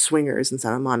 we were at Swingers in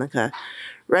Santa Monica.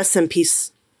 Rest in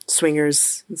peace,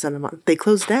 Swingers in Santa Monica. They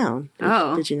closed down.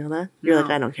 Did you know that? You're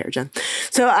like, I don't care, Jen.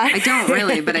 So I don't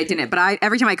really, but I didn't. But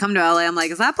every time I come to LA, I'm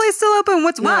like, is that place still open?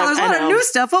 Wow, there's a lot of new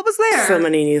stuff. What was there? So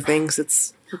many new things.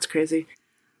 It's crazy.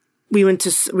 We were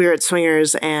at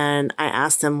Swingers, and I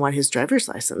asked him what his driver's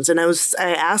license, and I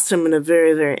asked him in a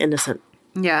very, very innocent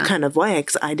kind of way,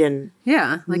 because I didn't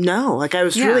know. Like, I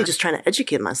was really just trying to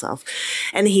educate myself.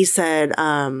 And he said,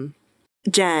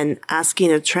 Jen,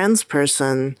 asking a trans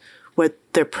person what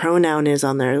their pronoun is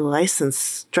on their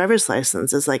driver's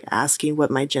license is like asking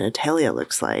what my genitalia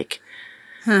looks like.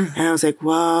 And I was like,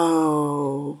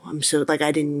 whoa, I'm so, like,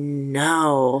 I didn't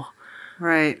know.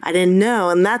 Right. I didn't know.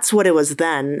 And that's what it was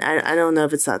then. I don't know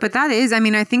if it's that. But that is, I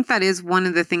mean, I think that is one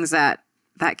of the things that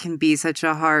can be such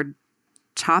a hard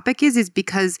topic is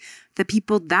because the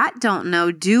people that don't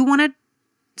know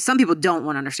some people don't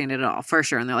want to understand it at all, for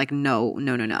sure. And they're like, no.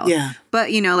 Yeah.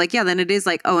 But, you know, like, yeah, then it is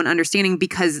like, an understanding,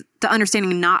 because the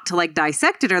understanding not to like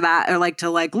dissect it or like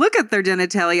to like look at their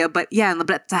genitalia. But yeah,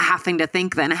 but to having to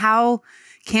think then, how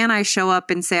can I show up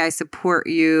and say I support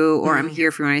you or I'm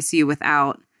here for you when I see you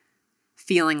without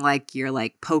feeling like you're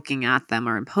like poking at them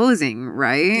or imposing,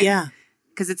 right? Yeah.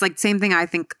 Because it's like same thing I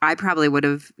think I probably would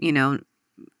have, you know,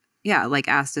 like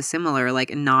asked a similar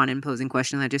like non-imposing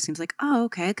question that just seems like, oh,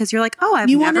 okay. Because you're like, oh, I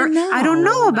don't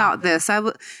know about this.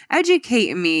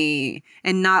 Educate me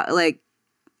and not like,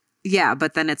 yeah.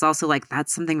 But then it's also like,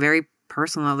 that's something very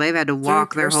personal. They've had to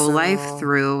walk their whole life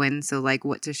through. And so like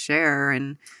what to share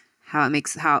and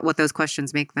what those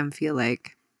questions make them feel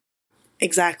like.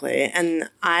 Exactly. And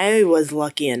I was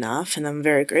lucky enough, and I'm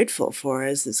very grateful for,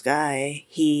 is this guy.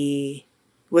 He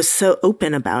was so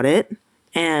open about it.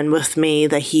 And with me,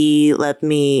 that he let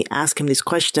me ask him these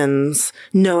questions,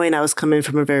 knowing I was coming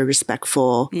from a very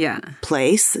respectful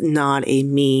place, not a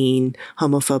mean,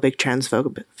 homophobic,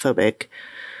 transphobic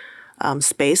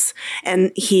space.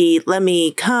 And he let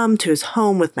me come to his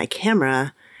home with my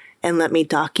camera and let me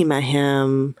document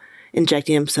him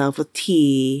injecting himself with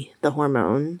T, the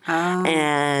hormone,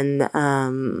 and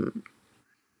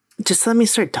just let me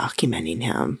start documenting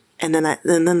him. And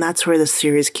then that's where the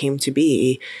series came to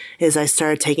be, is I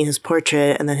started taking his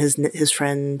portrait, and then his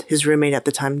friend, his roommate at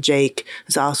the time, Jake,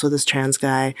 who's also this trans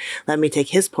guy, let me take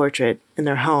his portrait in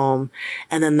their home.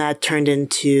 And then that turned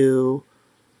into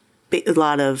a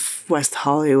lot of West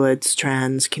Hollywood's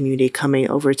trans community coming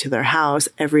over to their house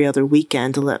every other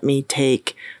weekend to let me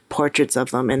take portraits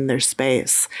of them in their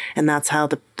space. And that's how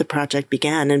the project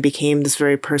began and became this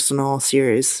very personal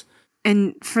series.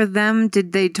 And for them,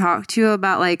 did they talk to you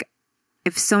about, like,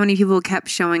 if so many people kept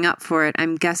showing up for it,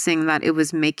 I'm guessing that it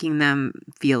was making them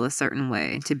feel a certain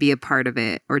way to be a part of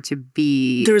it or to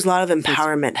be... There was a lot of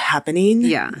empowerment happening.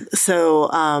 Yeah. So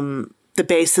the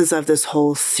basis of this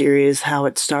whole series, how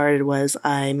it started was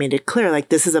I made it clear, like,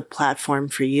 this is a platform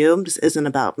for you. This isn't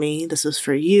about me. This is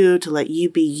for you, to let you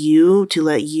be you, to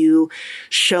let you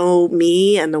show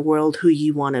me and the world who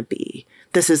you want to be.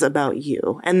 This is about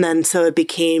you. And then so it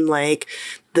became like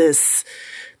this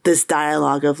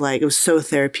dialogue of like, it was so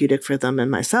therapeutic for them and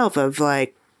myself of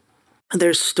like,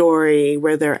 their story,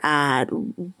 where they're at,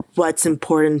 what's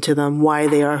important to them, why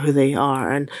they are who they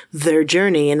are, and their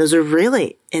journey. And it was a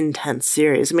really intense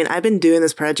series. I mean, I've been doing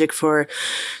this project for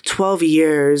 12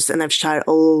 years and I've shot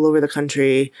all over the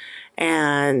country,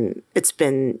 and it's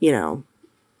been, you know,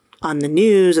 on the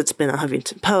news, it's been on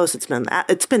Huffington Post,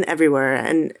 it's been everywhere.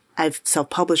 And I've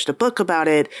self-published a book about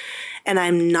it, and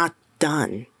I'm not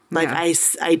done. Like, yeah.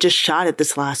 I just shot it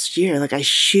this last year. Like, I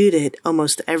shoot it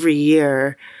almost every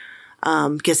year.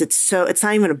 Because it's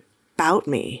not even about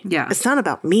me. Yeah. It's not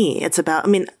about me. It's about, I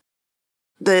mean,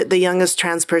 the youngest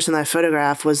trans person I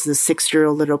photographed was the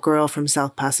 6-year-old little girl from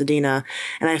South Pasadena.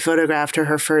 And I photographed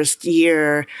her first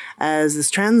year as this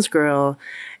trans girl.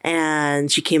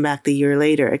 And she came back the year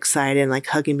later, excited and like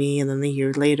hugging me. And then the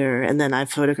year later, and then I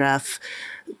photographed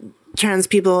trans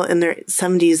people in their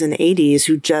 70s and 80s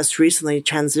who just recently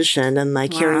transitioned, and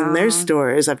like hearing their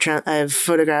stories. I've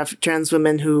photographed trans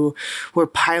women who were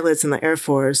pilots in the Air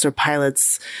Force or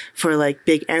pilots for like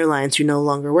big airlines who no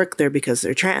longer work there because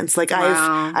they're trans. Like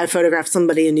I photographed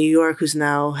somebody in New York who's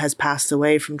now has passed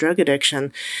away from drug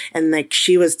addiction. And like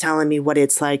she was telling me what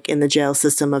it's like in the jail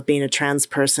system of being a trans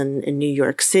person in New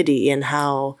York City, and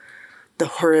how the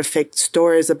horrific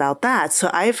stories about that. So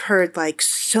I've heard like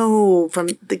so from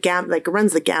the like it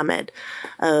runs the gamut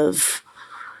of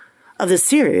the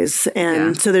series.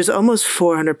 And so there's almost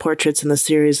 400 portraits in the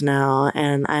series now,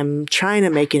 and I'm trying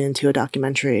to make it into a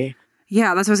documentary.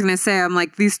 Yeah, that's what I was going to say. I'm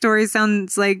like, these stories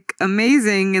sounds like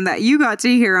amazing and that you got to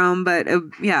hear them, but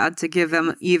to give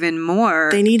them even more.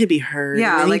 They need to be heard.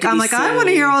 Yeah, like I'm like, I want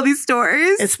to hear all these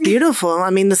stories. It's beautiful. I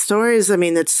mean, the stories, I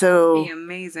mean, it's so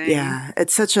amazing. Yeah,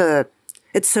 it's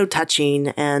so touching,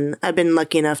 and I've been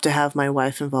lucky enough to have my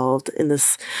wife involved in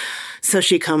this. So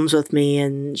she comes with me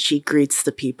and she greets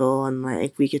the people, and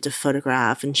like we get to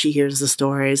photograph, and she hears the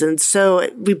stories. And so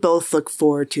we both look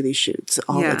forward to these shoots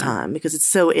all the time, because it's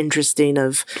so interesting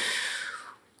of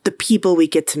the people we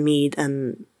get to meet,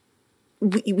 and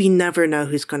we never know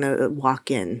who's going to walk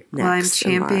in next. Well, I'm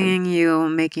championing you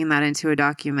making that into a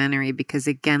documentary, because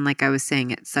again, like I was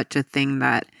saying, it's such a thing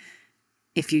that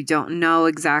if you don't know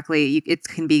exactly, it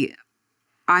can be,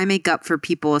 I make up for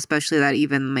people, especially that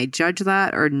even may judge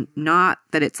that or not,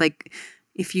 that it's like,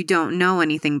 if you don't know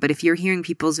anything, but if you're hearing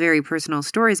people's very personal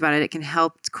stories about it, it can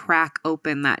help crack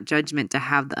open that judgment to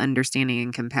have the understanding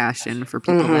and compassion for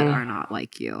people that are not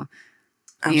like you.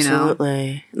 Absolutely.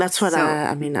 You know? That's what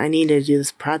I needed to do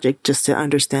this project just to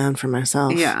understand for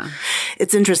myself. Yeah.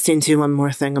 It's interesting too. One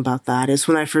more thing about that is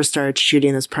when I first started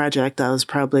shooting this project, I was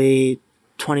probably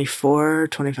 24,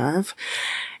 25.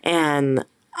 And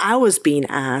I was being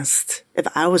asked if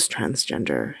I was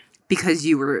transgender. Because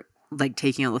you were like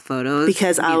taking all the photos?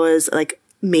 Because I was like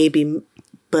maybe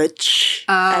butch,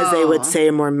 as they would say,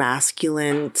 a more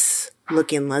masculine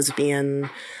looking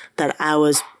lesbian, that I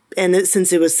was. And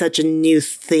since it was such a new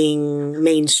thing,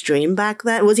 mainstream back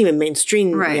then, it wasn't even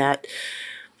mainstream yet.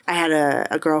 I had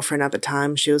a girlfriend at the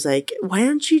time. She was like, why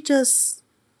don't you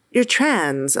you're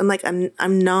trans. I'm like,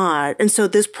 I'm not. And so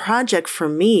this project for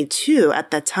me too, at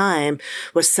that time,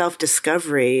 was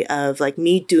self-discovery of like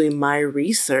me doing my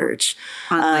research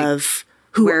of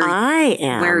who I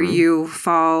am. Where you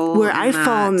fall. Where I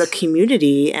fall in the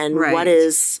community, and what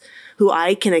is who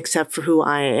I can accept for who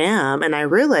I am. And I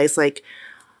realized like,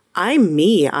 I'm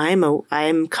me.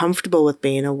 I'm comfortable with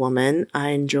being a woman. I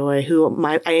enjoy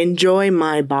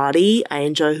my body. I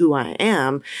enjoy who I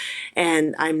am.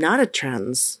 And I'm not a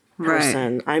trans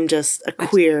person. I'm just a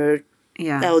queer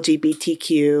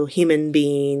LGBTQ human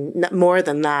being. More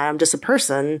than that, I'm just a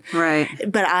person. Right.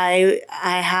 But I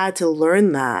had to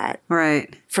learn that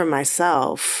for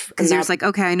myself. Because you're just like,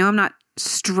 okay, I know I'm not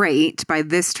straight by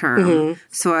this term.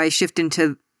 So I shift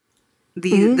into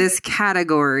this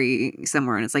category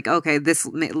somewhere, and it's like, okay,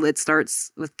 it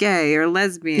starts with gay or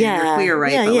lesbian or queer,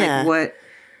 right? But like what,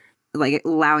 like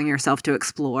allowing yourself to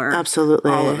explore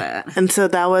absolutely all of it. And so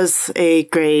that was a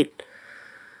great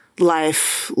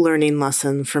life learning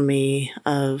lesson for me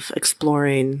of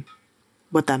exploring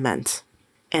what that meant.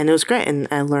 And it was great, and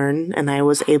I learned, and I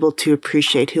was able to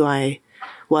appreciate who I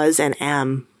was and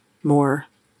am more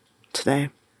today.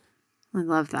 I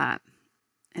love that.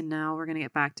 And now we're going to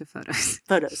get back to photos.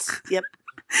 Yep.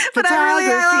 But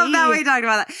I love that we talked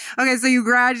about that. Okay, so you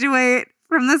graduate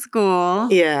from the school.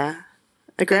 Yeah.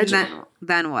 I graduated.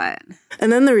 then what?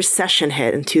 And then the recession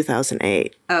hit in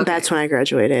 2008. Okay. That's when I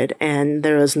graduated, and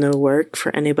there was no work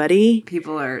for anybody.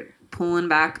 People are pulling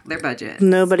back their budget.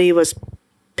 Nobody was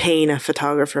paying a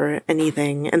photographer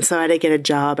anything. And so I had to get a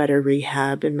job at a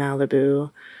rehab in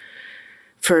Malibu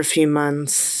for a few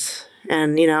months.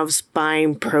 And, you know, I was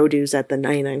buying produce at the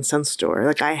 99-cent store.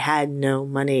 Like, I had no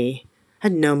money.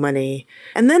 And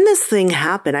then this thing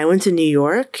happened. I went to New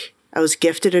York. I was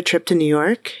gifted a trip to New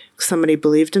York. Somebody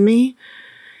believed in me.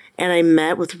 And I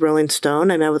met with Rolling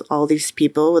Stone. I met with all these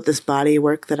people with this body of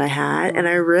work that I had. And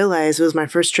I realized it was my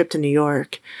first trip to New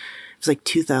York. It was like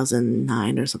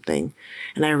 2009 or something.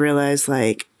 And I realized,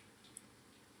 like,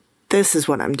 this is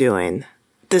what I'm doing.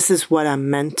 This is what I'm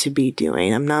meant to be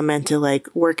doing. I'm not meant to,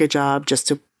 like, work a job just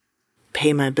to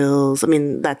pay my bills. I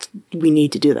mean, we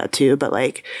need to do that too. But,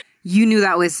 like, you knew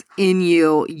that was in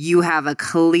you. You have a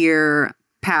clear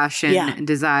passion,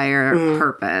 desire,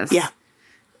 purpose. Yeah.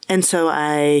 And so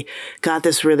I got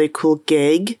this really cool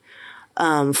gig,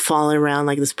 following around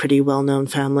like this pretty well-known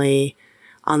family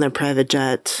on their private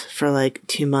jet for like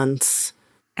 2 months.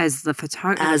 As the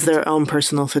photographer? As their own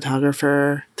personal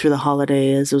photographer through the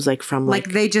holidays. It was like from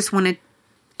like they just wanted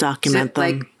document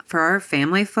them. Like for our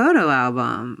family photo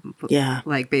album. Yeah.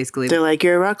 Like basically. They're like,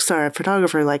 you're a rock star, a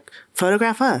photographer, like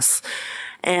photograph us.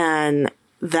 And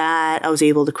that I was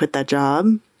able to quit that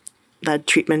job, that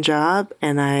treatment job.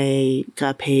 And I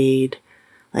got paid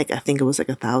like, I think it was like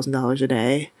 $1,000 a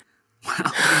day.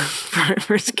 Wow. For my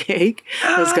first gig.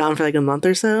 I was gone for like a month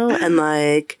or so. And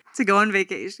like, to go on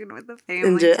vacation with the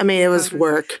family. I mean, it was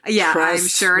work. Yeah, I'm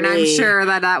sure. And I'm sure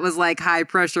that was like high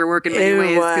pressure work in many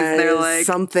ways because they're like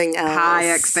something else.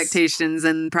 High expectations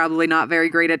and probably not very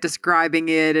great at describing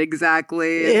it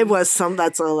exactly. It was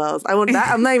that's all else.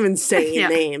 I'm not even saying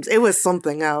names. It was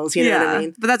something else. You know what I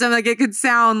mean? But that's like it could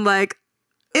sound like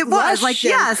it was like,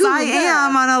 yes, cool, I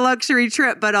am on a luxury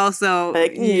trip, but also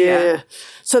like, yeah.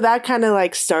 So that kind of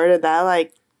like started that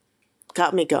like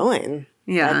got me going.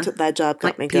 Yeah. That job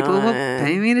got me people going. People will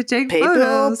pay me to take photos.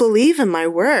 People believe in my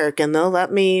work and they'll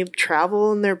let me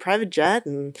travel in their private jet.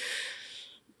 And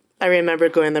I remember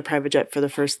going in the private jet for the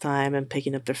first time and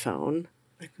picking up their phone.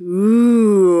 Like,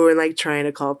 ooh, and like trying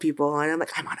to call people. And I'm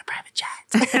like, I'm on a private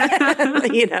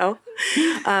jet. You know?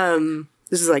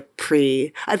 This is like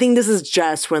I think this is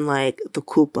just when like the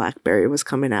cool BlackBerry was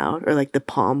coming out or like the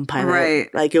Palm Pilot.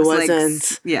 Right. Like it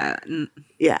wasn't. Yeah.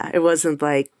 Yeah. It wasn't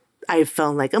like, I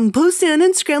felt like I'm posting on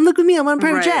Instagram. Look at me, I'm on a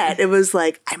private jet. It was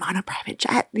like I'm on a private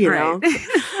jet, you know.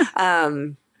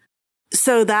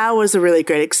 So that was a really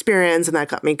great experience, and that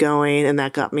got me going, and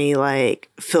that got me like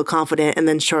feel confident. And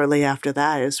then shortly after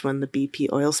that is when the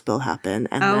BP oil spill happened,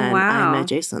 and then I met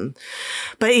Jason.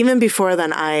 But even before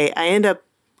then, I ended up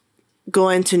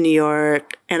going to New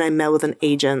York, and I met with an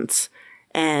agent,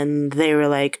 and they were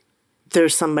like,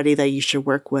 there's somebody that you should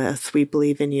work with. We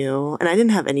believe in you. And I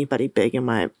didn't have anybody big in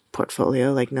my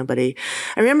portfolio, like nobody.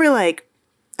 I remember like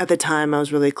at the time I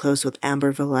was really close with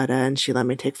Amber Valletta and she let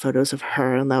me take photos of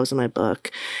her and that was in my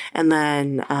book. And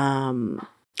then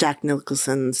Jack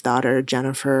Nicholson's daughter,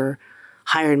 Jennifer,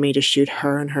 hired me to shoot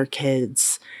her and her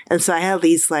kids. And so I had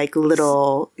these like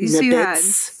little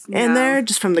snippets in there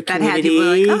just from the community. That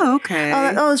had you like, oh,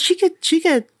 okay. She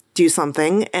could do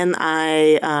something. And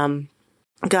I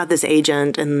got this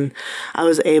agent and I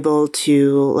was able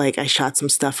to like, I shot some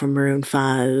stuff from Maroon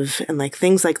 5 and like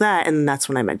things like that. And that's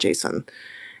when I met Jason.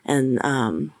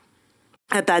 And,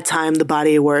 at that time, the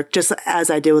body of work, just as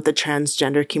I did with the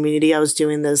transgender community, I was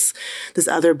doing this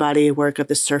other body of work of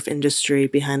the surf industry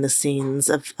behind the scenes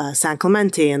of San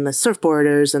Clemente and the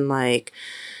surfboarders and like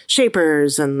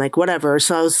shapers and like whatever.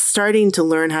 So I was starting to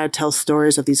learn how to tell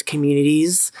stories of these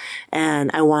communities. And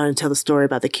I wanted to tell the story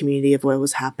about the community of what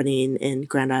was happening in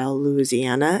Grand Isle,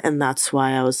 Louisiana. And that's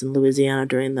why I was in Louisiana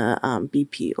during the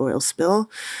BP oil spill.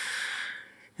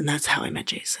 And that's how I met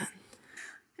Jason.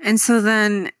 And so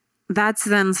then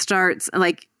starts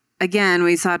like, again,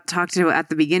 we talked about at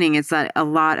the beginning, it's that a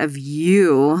lot of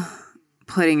you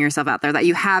putting yourself out there, that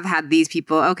you have had these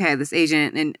people, okay, this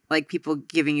agent and like people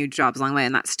giving you jobs along the way,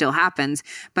 and that still happens,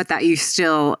 but that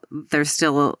there's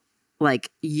still like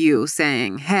you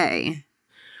saying, hey.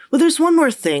 Well, there's one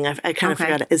more thing. I kind of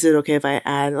forgot. Is it okay if I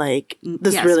add like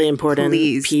this really important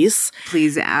piece?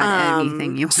 Please add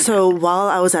anything you want. So while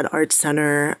I was at Art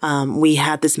Center, we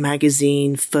had this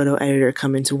magazine photo editor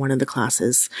come into one of the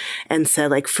classes and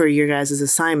said like, for your guys'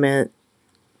 assignment,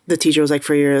 the teacher was like,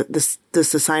 for this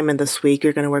assignment this week,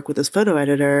 you're going to work with this photo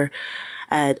editor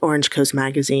at Orange Coast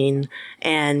Magazine,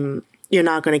 and you're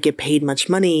not going to get paid much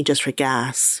money just for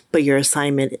gas, but your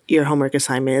homework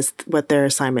assignment is what their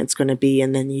assignment's going to be,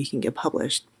 and then you can get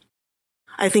published.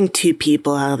 I think 2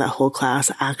 people out of that whole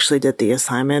class actually did the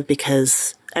assignment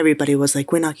because everybody was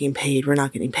like, we're not getting paid. We're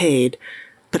not getting paid.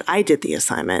 But I did the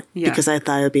assignment because I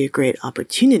thought it would be a great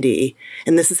opportunity.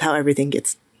 And this is how everything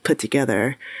gets put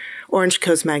together. Orange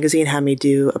Coast Magazine had me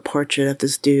do a portrait of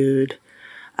this dude,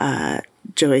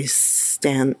 Joey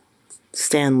Stanley,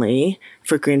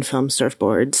 for Green Film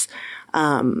Surfboards,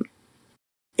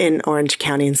 in Orange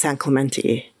County in San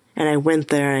Clemente. And I went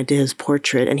there and I did his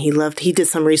portrait, and he did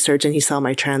some research and he saw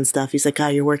my trans stuff. He's like,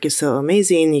 God, your work is so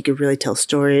amazing. You could really tell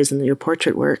stories in your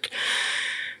portrait work.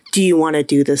 Do you want to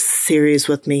do this series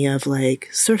with me of like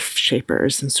surf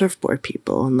shapers and surfboard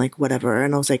people and like whatever?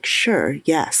 And I was like, sure,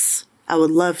 yes, I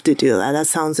would love to do that. That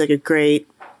sounds like a great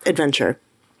adventure.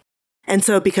 And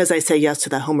so because I said yes to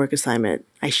that homework assignment,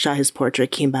 I shot his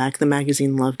portrait, came back. The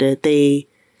magazine loved it. They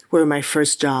were my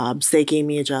first jobs. They gave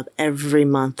me a job every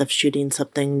month of shooting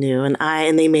something new. And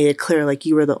they made it clear, like,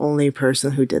 you were the only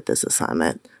person who did this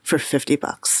assignment for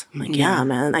 $50. I'm like, yeah,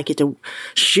 man, I get to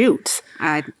shoot.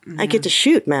 I get to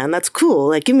shoot, man. That's cool.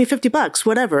 Like, give me $50,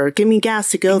 whatever. Give me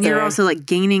gas to go there. You're also like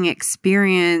gaining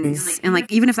experience. And like,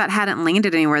 even if that hadn't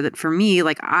landed anywhere, that for me,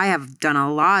 like, I have done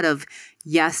a lot of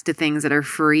yes to things that are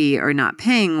free or not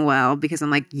paying well because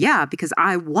I'm like, yeah, because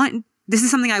this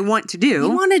is something I want to do. You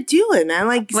want to do it, man.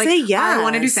 Like say yes. I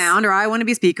want to do sound, or I want to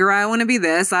be a speaker, or I want to be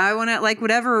this. I want to, like,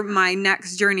 whatever my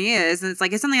next journey is. And it's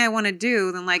like, it's something I want to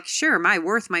do. Then, like, sure, my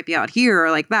worth might be out here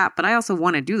or like that, but I also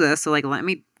want to do this. So, like, let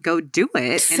me go do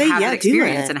it and have that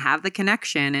experience and have the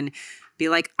connection and be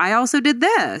like, I also did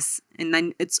this. And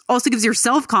then it also gives your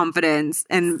self-confidence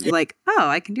and like, oh,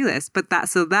 I can do this. But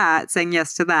saying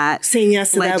yes to that. Saying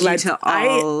yes to that led to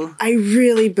all. I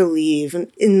really believe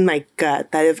in my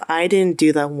gut that if I didn't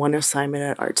do that one assignment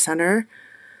at Art Center,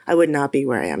 I would not be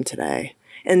where I am today.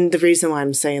 And the reason why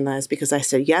I'm saying that is because I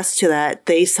said yes to that.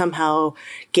 They somehow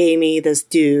gave me this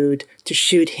dude to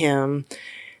shoot him.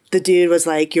 The dude was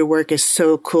like, your work is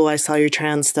so cool. I saw your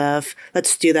trans stuff.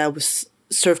 Let's do that with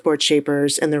surfboard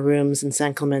shapers in the rooms in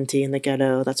San Clemente in the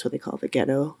ghetto. That's what they call the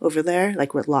ghetto over there,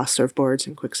 like with lost surfboards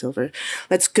and Quicksilver.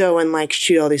 Let's go and like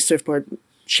shoot all these surfboard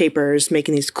shapers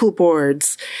making these cool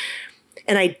boards.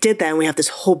 And I did that, and we have this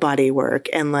whole body work,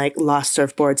 and like Lost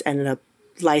Surfboards ended up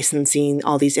licensing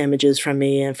all these images from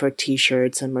me and for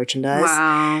t-shirts and merchandise.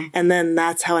 Wow. And then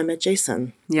that's how I met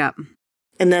Jason. Yep.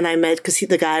 And then I met, because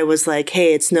the guy was like,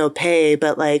 hey, it's no pay,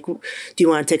 but like, do you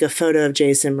want to take a photo of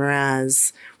Jason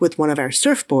Mraz with one of our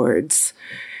surfboards?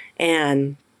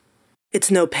 And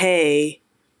it's no pay,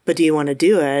 but do you want to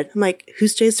do it? I'm like,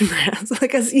 who's Jason Mraz?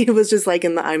 Like, it was just like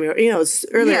in the, it was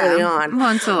early on.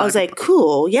 I was like,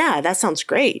 cool. Yeah, that sounds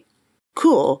great.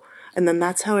 Cool. And then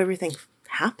that's how everything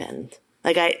happened.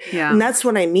 Like and that's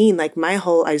what I mean. Like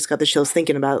I just got the chills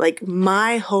thinking about it. Like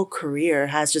my whole career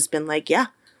has just been like, yeah,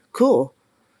 cool.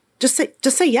 Just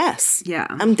say yes. Yeah.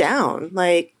 I'm down.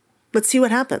 Like, let's see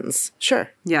what happens. Sure.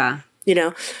 Yeah. You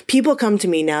know, people come to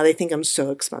me now, they think I'm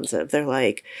so expensive. They're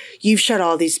like, you've shot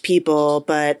all these people,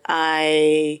 but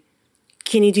can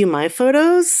you do my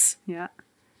photos? Yeah.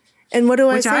 And what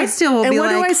do I say? I still will and be what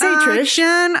like, do I say, Trish?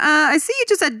 Jen, I see you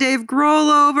just had Dave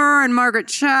Grohl over and Margaret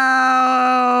Cho.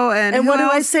 And what do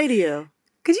I say to you?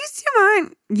 Could you do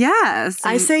mine? Yes.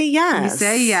 I say yes. You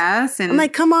say yes. And I'm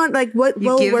like, come on, like what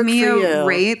will work for you? You give me a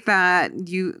rate because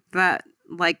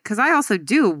I also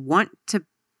do want to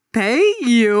pay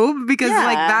you because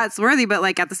like that's worthy. But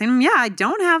like at the same time, I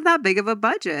don't have that big of a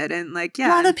budget. And like, a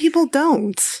lot of people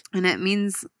don't. And it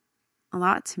means a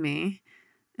lot to me.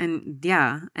 And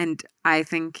and I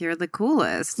think you're the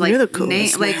coolest. Like, you're the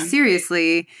coolest, like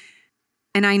seriously.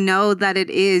 And I know that it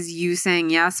is you saying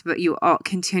yes, but you all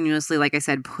continuously, like I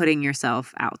said, putting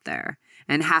yourself out there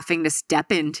and having to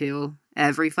step into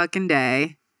every fucking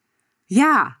day.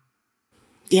 Yeah.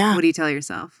 Yeah. What do you tell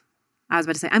yourself? I was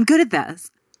about to say, I'm good at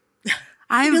this.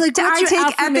 I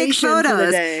take epic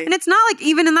photos. And it's not like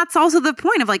and that's also the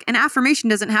point of like an affirmation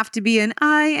doesn't have to be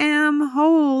I am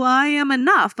whole, I am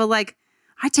enough. But like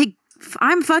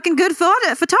I'm fucking good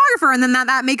photographer. And then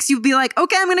that makes you be like,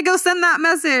 okay, I'm going to go send that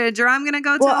message or I'm going to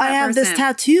go tell that person. Well, I have this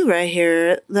tattoo right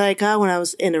here that I got when I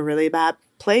was in a really bad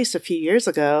place a few years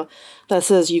ago that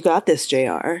says, you got this,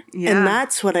 JR. Yeah. And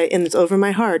that's and it's over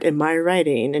my heart in my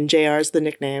writing. And JR is the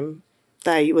nickname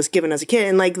that I was given as a kid.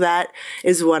 And like, that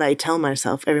is what I tell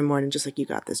myself every morning. Just like, you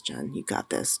got this, Jen. You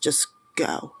got this. Just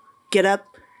go. Get up,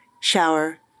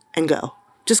 shower, and go.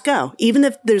 Just go. Even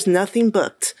if there's nothing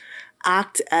booked.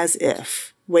 Act as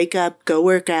if. Wake up, go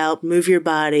work out, move your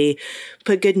body,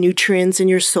 put good nutrients in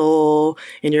your soul,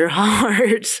 in your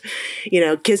heart,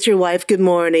 kiss your wife good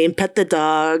morning, pet the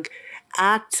dog,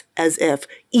 act as if.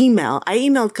 Email. I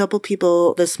emailed a couple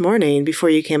people this morning before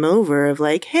you came over of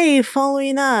like, hey,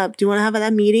 following up. Do you want to have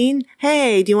that meeting?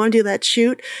 Hey, do you want to do that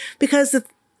shoot? Because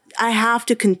I have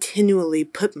to continually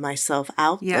put myself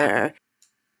out there.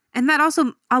 And that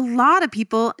also, a lot of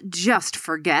people just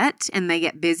forget and they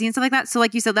get busy and stuff like that. So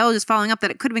like you said, that was just following up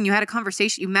that it could have been you had a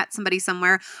conversation, you met somebody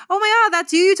somewhere. Oh my God,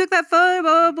 that's you. You took that photo,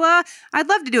 blah, blah, blah. I'd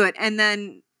love to do it. And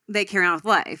then they carry on with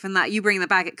life. And that you bring that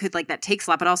back, it could like that takes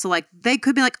a lot, but also like they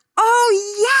could be like,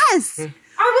 oh yes, I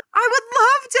would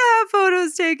love to have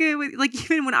photos taken with, like,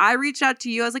 even when I reached out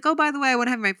to you, I was like, oh, by the way, I want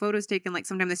to have my photos taken like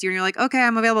sometime this year. And you're like, okay,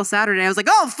 I'm available Saturday. I was like,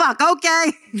 oh, fuck,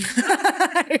 okay.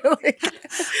 Like,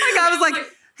 I was like,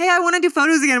 hey, I want to do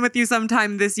photos again with you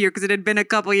sometime this year because it had been a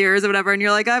couple years or whatever. And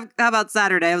you're like, how about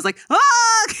Saturday? I was like, ah!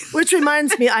 Which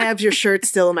reminds me, I have your shirt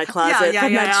still in my closet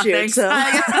from that shoot. Thanks. So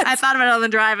I thought about it on the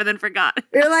drive and then forgot.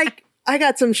 You're like, I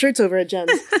got some shirts over at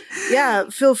Jen's. Yeah,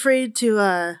 feel free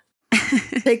to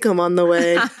take them on the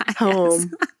way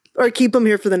home. Or keep them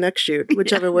here for the next shoot,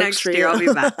 whichever works for you. Next year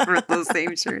I'll be back with those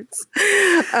same shirts.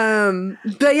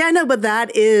 But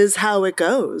that is how it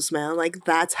goes, man. Like,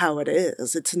 that's how it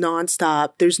is. It's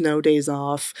nonstop. There's no days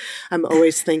off. I'm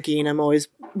always thinking. I'm always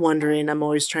wondering. I'm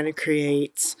always trying to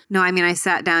create. No, I mean, I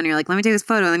sat down and you're like, let me take this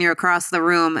photo. And then you're across the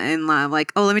room and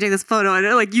like, oh, let me take this photo.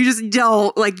 And like, you just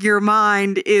don't, like, your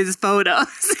mind is photos.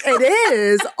 It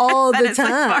is all the Like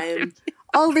time.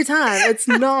 All the time. It's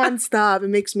nonstop. It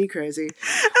makes me crazy.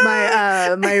 My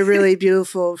really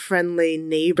beautiful, friendly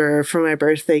neighbor for my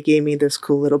birthday gave me this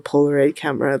cool little Polaroid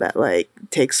camera that like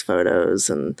takes photos.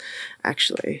 And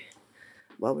actually,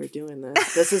 while we're doing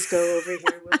this, does this go over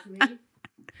here with me?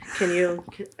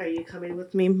 Are you coming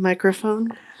with me,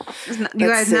 microphone? You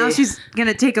guys, now she's going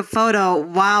to take a photo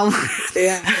while.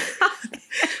 Yeah.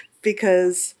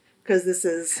 Because this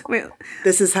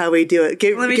is how we do it.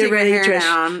 Get ready, Trish.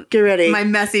 Down. Get ready. My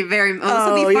messy, this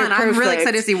will be fun. I'm really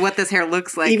excited to see what this hair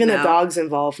looks like. Even now. the dog's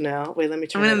involved now. Wait, let me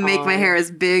turn it on. I'm going to make my hair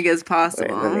as big as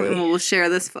possible. And we'll share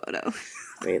this photo.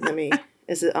 Wait,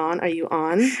 is it on? Are you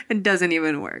on? It doesn't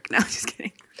even work. No, I'm just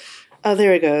kidding. Oh,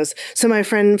 there it goes. So my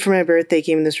friend for my birthday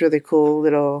gave me this really cool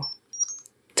little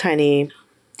tiny,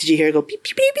 did you hear it go beep,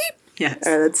 beep, beep, beep? Yes.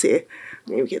 All right, let's see.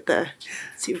 See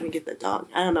if we can get the dog.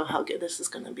 I don't know how good this is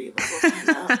going to be, but we'll find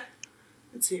out.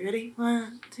 Let's see. Ready?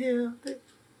 1, 2, 3.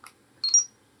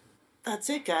 That's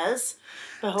it, guys.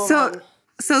 But hold on.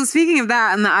 So speaking of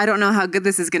that, and I don't know how good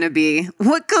this is going to be,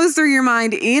 what goes through your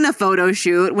mind in a photo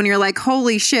shoot when you're like,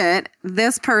 holy shit,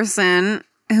 this person,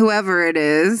 whoever it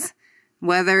is,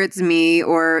 whether it's me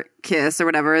or Kiss or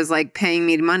whatever, is like paying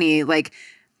me money, like,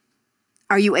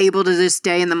 are you able to just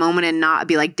stay in the moment and not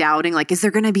be like doubting, like, is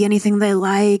there going to be anything they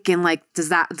like? And like, do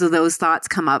those thoughts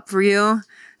come up for you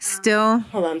still?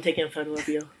 Hold on, I'm taking a photo of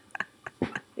you.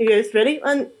 You guys ready?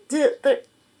 1, 2, 3.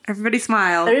 Everybody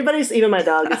smile. Even my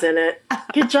dog is in it.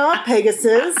 Good job,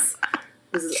 Pegasus.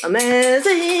 This is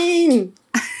amazing.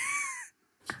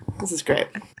 This is great.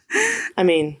 I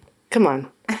mean, come on.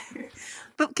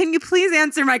 But can you please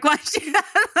answer my question?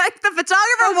 Like, the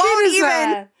photographer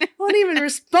won't even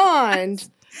respond.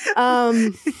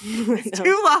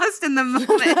 Too lost in the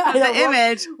moment of the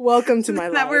image. Welcome to my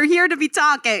life. That we're here to be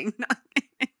talking.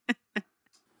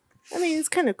 I mean, it's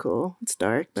kind of cool. It's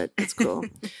dark, but it's cool.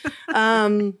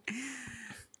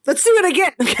 Let's do it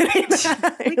again. We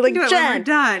can do it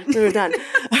when we're done.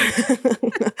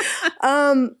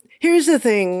 Here's the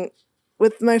thing.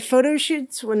 With my photo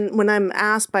shoots, when I'm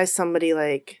asked by somebody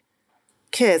like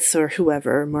Kiss or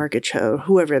whoever, Margaret Cho,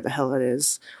 whoever the hell it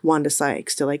is, Wanda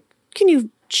Sykes, to like, can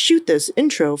you shoot this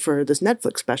intro for this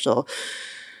Netflix special?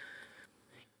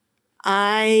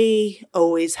 I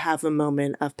always have a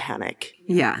moment of panic.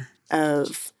 Yeah.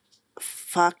 Of,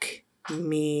 fuck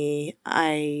me,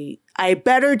 I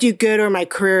better do good or my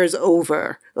career is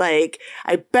over. Like,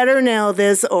 I better nail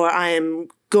this or I am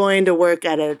going to work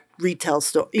at a retail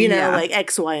store, like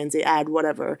X, Y, and Z ad,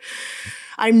 whatever.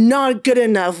 I'm not good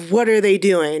enough. What are they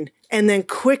doing? And then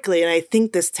quickly, and I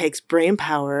think this takes brain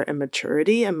power and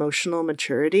maturity, emotional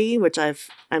maturity, which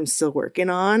I'm still working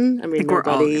on. I mean,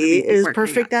 nobody is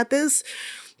perfect at this,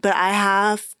 but I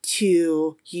have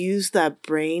to use that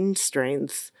brain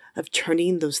strength of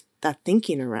turning that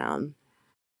thinking around,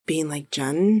 being like,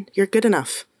 Jen, you're good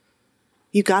enough.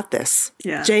 You got this.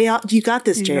 Yeah. JR, you got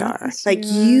this, JR. Like,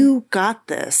 you got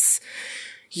this.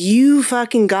 You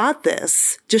fucking got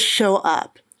this. Just show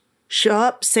up. show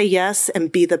up, say yes,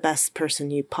 and be the best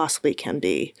person you possibly can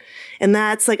be. And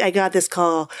that's like, I got this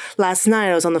call last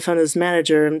night. I was on the phone with his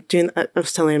manager. I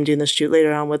was telling him I'm doing this shoot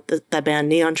later on with that band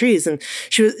Neon Trees. And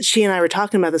she and I were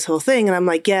talking about this whole thing. And I'm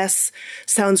like, yes,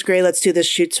 sounds great. Let's do this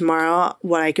shoot tomorrow.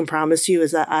 What I can promise you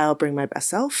is that I'll bring my best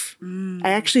self.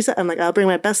 I actually said, I'm like, I'll bring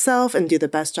my best self and do the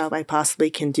best job I possibly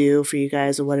can do for you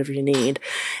guys or whatever you need.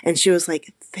 And she was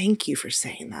like, thank you for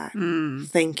saying that.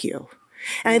 Thank you.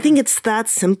 And I think it's that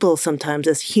simple sometimes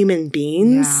as human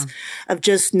beings of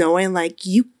just knowing like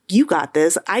you got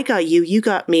this. I got you. You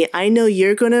got me. I know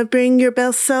you're going to bring your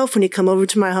best self when you come over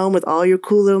to my home with all your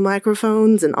cool little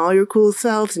microphones and all your cool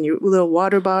selves and your little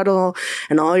water bottle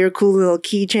and all your cool little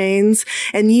keychains.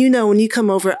 And you know, when you come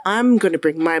over, I'm going to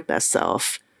bring my best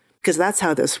self. Because that's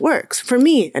how this works. For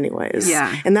me, anyways.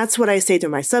 Yeah. And that's what I say to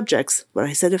my subjects. What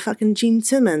I said to fucking Gene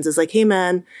Simmons is like, hey,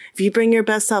 man, if you bring your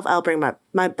best self, I'll bring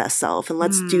my best self. And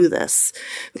let's do this.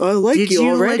 I like you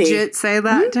already. Did you legit say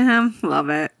that to him? Love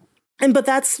it. But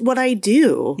that's what I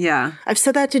do. Yeah. I've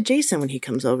said that to Jason when he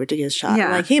comes over to get his shot. Yeah.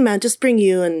 I'm like, hey, man, just bring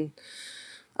you and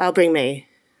I'll bring me.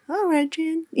 All right,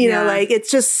 Gene. You know, like,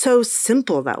 it's just so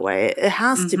simple that way. It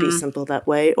has to be simple that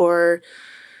way.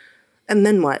 And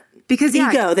then what? Because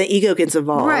the ego gets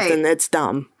involved and it's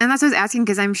dumb. And that's what I was asking,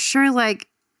 because I'm sure like,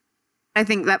 I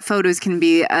think that photos can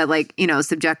be a like, you know,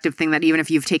 subjective thing that even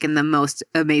if you've taken the most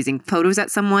amazing photos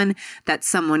at someone, that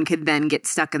someone could then get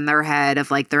stuck in their head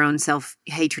of like their own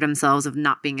self-hatred themselves of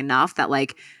not being enough, that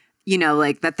like, you know,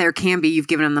 like that there can be, you've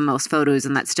given them the most photos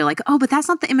and that's still like, oh, but that's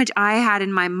not the image I had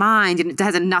in my mind. And it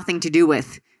has nothing to do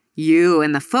with you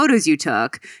and the photos you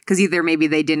took, because either maybe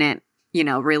they didn't, you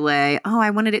know, relay, oh, I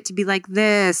wanted it to be like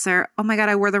this, or, oh my God,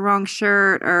 I wore the wrong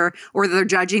shirt, or they're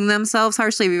judging themselves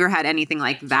harshly. Have you ever had anything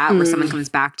like that where someone comes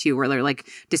back to you where they're like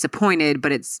disappointed,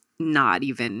 but it's not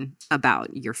even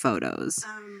about your photos?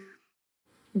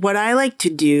 What I like to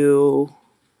do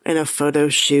in a photo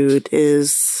shoot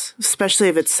is, especially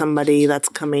if it's somebody that's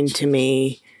coming to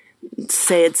me,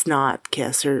 say it's not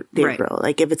Kiss or Gabriel.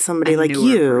 Like if it's somebody like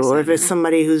you, or if it's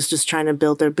somebody who's just trying to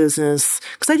build their business,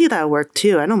 because I do that work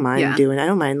too. I don't mind I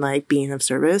don't mind like being of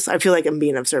service. I feel like I'm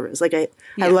being of service. Like I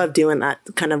love doing that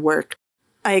kind of work.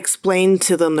 I explain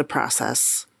to them the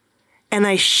process and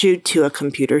I shoot to a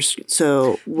computer.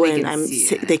 So when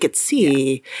they could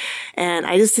see. And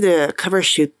I just did a cover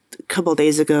shoot a couple of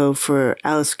days ago for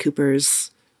Alice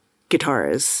Cooper's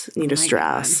guitarist, Nita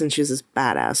Strauss, and she was this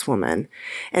badass woman.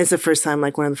 And it's the first time,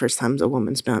 like one of the first times a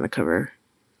woman's been on the cover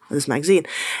of this magazine.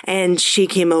 And she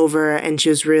came over and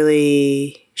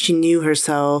she knew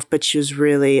herself, but she was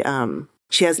really,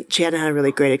 she hadn't had a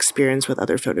really great experience with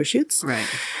other photo shoots. Right.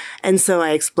 And so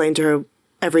I explained to her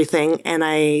everything and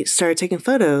I started taking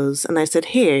photos and I said,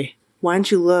 hey, why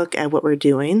don't you look at what we're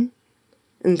doing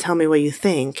and tell me what you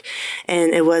think.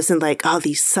 And it wasn't like, oh,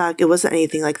 these suck. It wasn't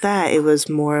anything like that. It was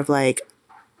more of like,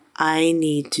 I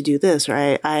need to do this, or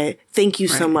I thank you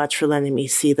so much for letting me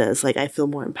see this. Like, I feel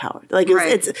more empowered. Like,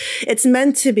 it's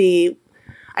meant to be.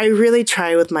 I really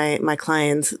try with my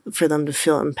clients for them to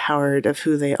feel empowered of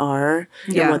who they are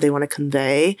and what they want to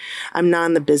convey. I'm not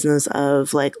in the business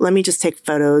of like, let me just take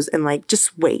photos and like,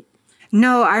 just wait.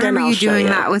 No, I remember you doing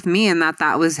that with me, and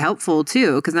that was helpful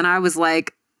too. Because then I was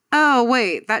like, oh,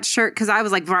 wait, that shirt, because I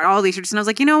was like, brought all these shirts, and I was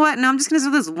like, you know what? No, I'm just going to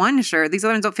do this one shirt. These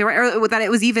other ones don't feel right. Or that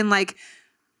it was even like,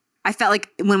 I felt like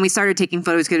when we started taking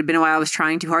photos, could have been a while I was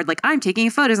trying too hard. Like, I'm taking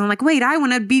photos. And I'm like, wait, I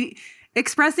want to be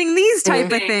expressing these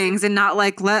type of things and not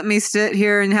like, let me sit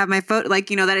here and have my photo. Like,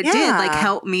 you know, that it did like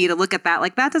help me to look at that.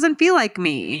 Like, that doesn't feel like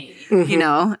me, you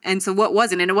know? And so what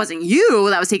wasn't? And it wasn't you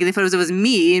that was taking the photos. It was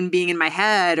me and being in my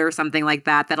head or something like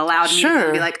that allowed me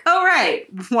to be like, oh, right.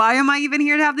 Why am I even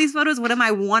here to have these photos? What am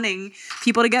I wanting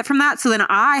people to get from that? So then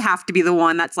I have to be the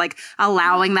one that's like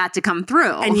allowing that to come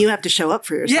through. And you have to show up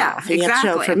for yourself. Yeah, exactly. You have to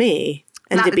show up for me.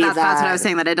 And to be that's what I was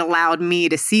saying, that it allowed me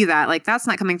to see that. Like, that's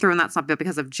not coming through, and that's not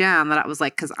because of Jen. That I was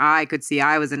like, because I could see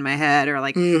I was in my head, or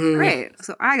like, great.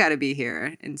 So I got to be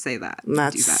here and say that.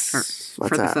 That's, do that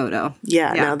for the photo.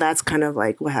 Yeah, no, that's kind of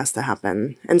like what has to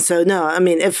happen. And so, no, I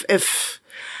mean, if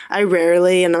I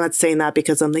rarely, and I'm not saying that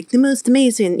because I'm like the most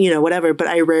amazing, you know, whatever, but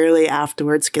I rarely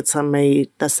afterwards get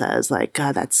somebody that says like,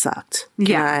 God, that sucked.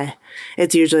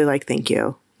 It's usually like, thank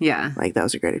you. Yeah. Like, that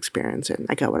was a great experience and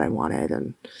I got what I wanted.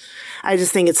 And I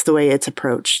just think it's the way it's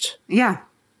approached. Yeah.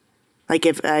 Like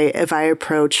if I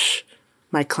approach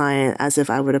my client as if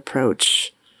I would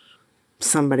approach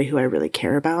somebody who I really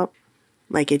care about,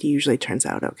 like it usually turns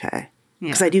out okay.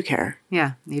 Because I do care.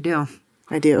 Yeah, you do.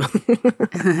 I do.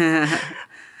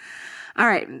 All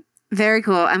right. Very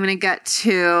cool. I'm going to get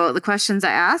to the questions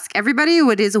I ask everybody.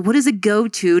 What is a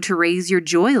go-to to raise your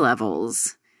joy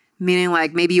levels? Meaning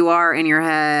like maybe you are in your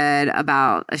head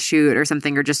about a shoot or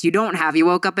something, or just you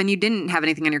woke up and you didn't have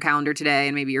anything on your calendar today,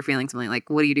 and maybe you're feeling something.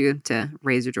 Like, what do you do to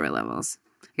raise your joy levels?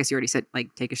 I guess you already said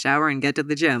like take a shower and get to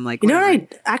the gym. Like, you know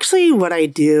what I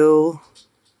do.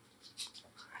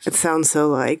 It sounds so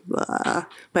like blah,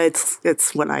 but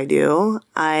it's what I do.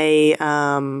 I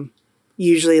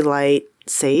usually light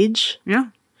sage. Yeah.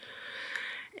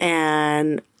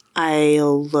 And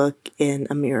I'll look in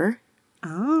a mirror.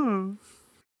 Oh.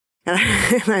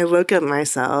 And I look at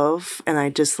myself and I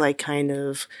just like kind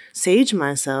of sage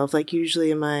myself, like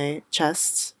usually in my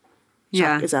chest.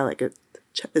 Yeah. Is that like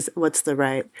what's the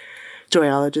right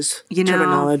joyologist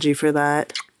terminology for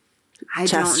that?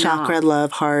 Chest chakra,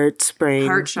 love, heart, brain,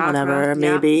 heart chakra, whatever,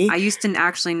 maybe. I used to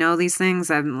actually know these things.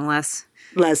 I'm less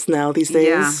now these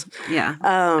days. Yeah.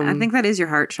 I think that is your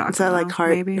heart chakra. Is that like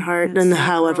heart, and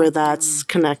however that's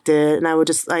connected. And I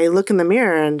look in the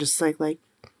mirror and just like,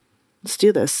 let's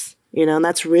do this, and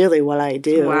that's really what I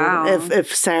do. Wow.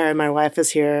 If Sarah, my wife,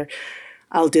 is here,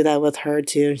 I'll do that with her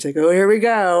too. And she's like, oh, here we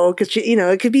go. Because,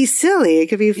 it could be silly. It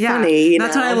could be funny.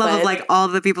 That's what I love of like all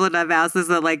the people that I've asked is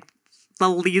that like the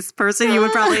least person you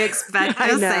would probably expect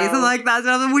to say something like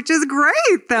that, which is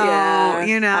great though. Yeah,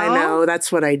 I know.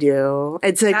 That's what I do.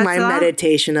 It's like my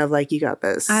meditation of like, you got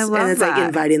this. I love that. And it's like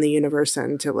inviting the universe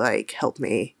in to like help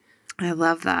me. I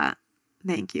love that.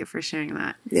 Thank you for sharing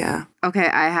that. Yeah. Okay.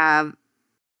 I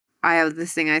have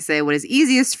this thing I say, what is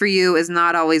easiest for you is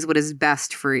not always what is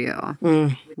best for you,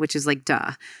 which is like,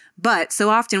 duh. But so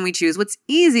often we choose what's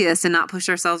easiest and not push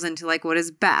ourselves into like what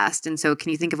is best. And so can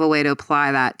you think of a way to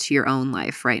apply that to your own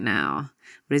life right now?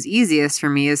 What is easiest for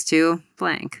me is to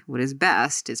blank. What is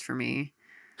best is for me.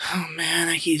 Oh man,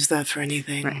 I can use that for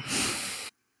anything. Right.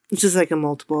 It's just like a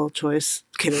multiple choice.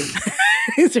 Kidding.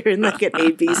 Is there like an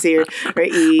A, B, C, or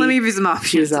E? Let me give you some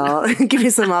options. Give me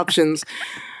some options.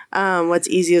 What's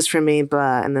easiest for me,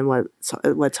 blah, and then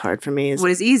what's hard for me is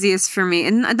what is easiest for me,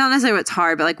 and not necessarily what's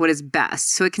hard, but like what is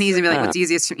best. So it can easily be like what's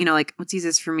easiest for, like what's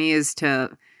easiest for me is to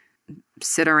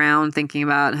sit around thinking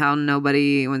about how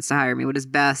nobody wants to hire me. What is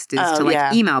best is to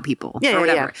like email people or whatever.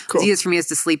 Yeah. Cool. What's easiest for me is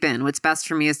to sleep in. What's best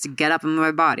for me is to get up and move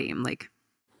my body. I'm like,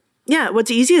 yeah, what's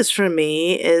easiest for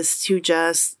me is to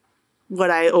just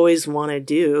what I always want to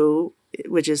do,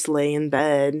 which is lay in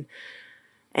bed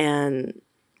and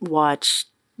watch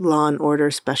Law and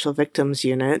Order Special Victims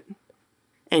Unit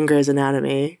and Grey's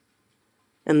Anatomy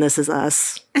and This Is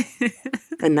Us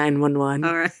and 911.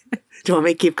 All right. Do you want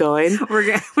me to keep going? We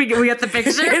get the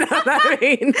picture. You know what I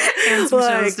mean? And some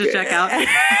shows to check out.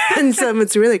 And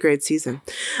it's a really great season.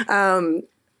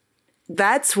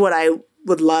 That's what I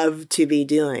would love to be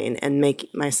doing and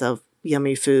make myself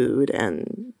yummy food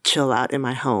and chill out in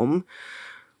my home.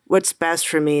 What's best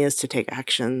for me is to take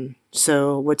action.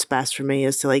 So what's best for me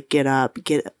is to like get up,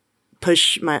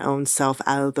 push my own self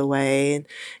out of the way.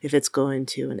 If it's going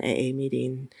to an AA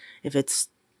meeting, if it's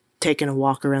taking a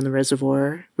walk around the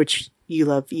reservoir, which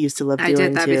you used to love doing too. I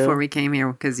did that before we came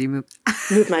here because you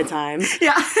moved my time.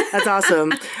 Yeah. That's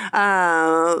awesome.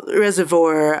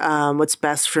 Reservoir, what's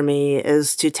best for me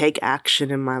is to take action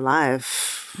in my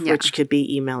life, which could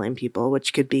be emailing people,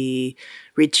 which could be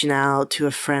reaching out to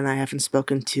a friend I haven't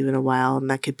spoken to in a while, and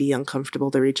that could be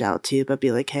uncomfortable to reach out to, but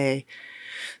be like, hey,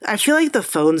 I feel like the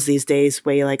phones these days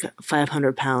weigh like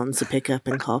 500 pounds to pick up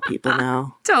and call people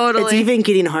now. Totally. It's even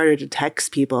getting harder to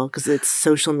text people because it's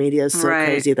social media is so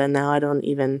crazy that now I don't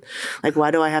even like,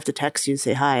 why do I have to text you to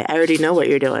say hi? I already know what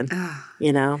you're doing,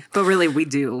 But really we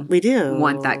do. We do.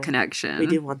 Want that connection. We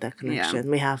do want that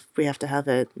connection. Yeah. We have to have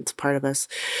it. It's part of us.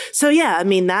 So yeah, I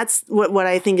mean, that's what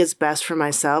I think is best for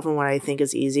myself and what I think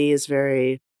is easy is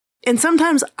and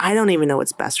sometimes I don't even know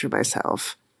what's best for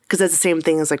myself. Because that's the same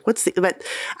thing as like, but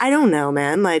I don't know,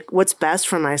 man. Like, what's best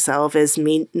for myself is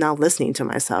me not listening to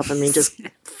myself. I mean, just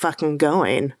fucking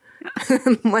going.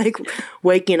 Like,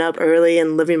 waking up early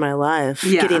and living my life,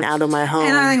 getting out of my home.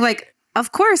 And I think, like,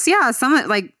 of course, some,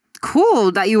 like,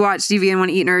 cool that you watch TV and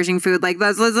want to eat nourishing food. Like,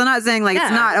 that's not saying, like,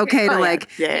 it's not okay to,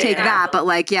 take that. But,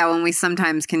 like, when we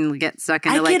sometimes can get stuck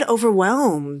into, I get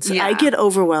overwhelmed. Yeah. I get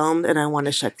overwhelmed and I want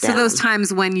to shut down. So those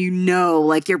times when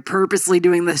like, you're purposely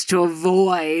doing this to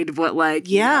avoid what, like,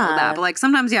 that. But, like,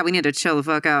 sometimes, we need to chill the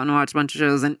fuck out and watch a bunch of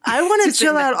shows. And I want to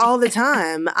chill out all the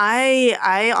time.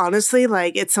 I honestly,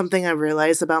 like, it's something I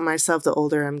realized about myself the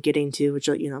older I'm getting to, which,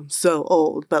 I'm so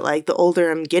old. But, like, the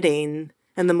older I'm getting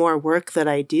and the more work that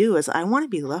I do is I want to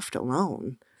be left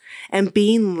alone. And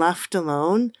being left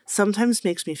alone sometimes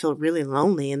makes me feel really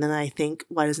lonely. And then I think,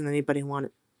 why doesn't anybody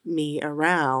want me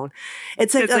around.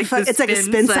 It's like It's like a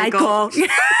spin cycle.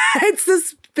 It's the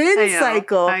spin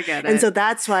cycle. I get it. And so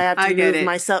that's why I have to move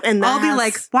myself. And I'll be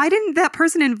like, why didn't that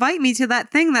person invite me to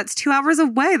that thing that's 2 hours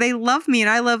away? They love me and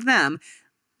I love them.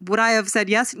 Would I have said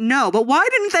yes? No. But why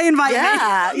didn't they invite me?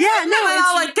 Yeah. Yeah. No, and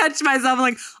I'll like catch myself. I'm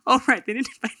like, oh, right. They didn't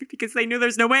invite me because they knew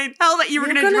there's no way in hell that you were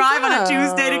going to drive on a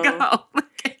Tuesday to go.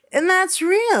 And that's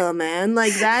real, man.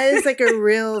 Like, that is like a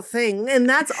real thing. And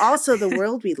that's also the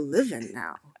world we live in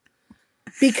now.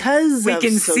 Because we of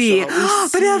can social, see.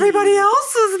 But everybody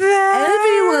else was there.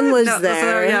 Everyone was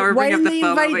there. Yeah, we're bringing up the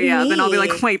FOMO. But yeah, me? Then I'll be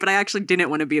like, wait, but I actually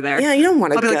didn't want to be there. Yeah, you don't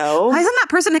want to go. Like, why isn't that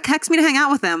person to text me to hang out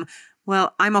with them?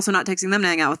 Well, I'm also not texting them to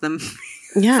hang out with them.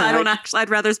 Yeah. So I don't actually, I'd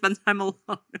rather spend time alone.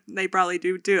 They probably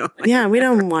do too. Yeah, we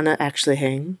don't want to actually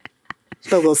hang.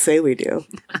 But we'll say we do.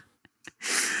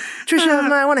 Trisha,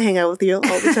 I want to hang out with you all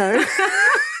the time.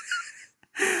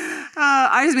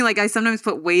 I just mean, like, I sometimes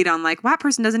put weight on, like, well, that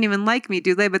person doesn't even like me,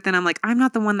 do they? But then I'm like, I'm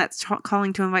not the one that's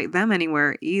calling to invite them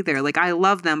anywhere either. Like, I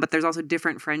love them, but there's also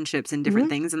different friendships and different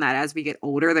things. And that as we get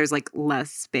older, there's, like,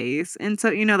 less space. And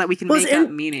so, you know, that we can make up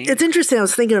meaning. It's interesting. I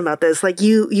was thinking about this. Like,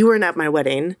 you weren't at my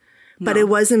wedding, but it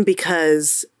wasn't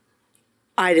because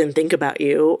I didn't think about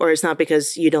you, or it's not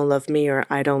because you don't love me or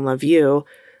I don't love you.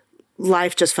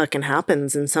 Life just fucking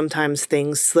happens, and sometimes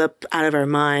things slip out of our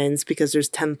minds because there's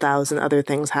 10,000 other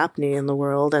things happening in the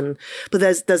world. But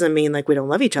that doesn't mean like we don't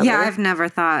love each other. Yeah, I've never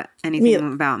thought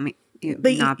anything about me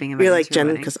not being invited. You're like, to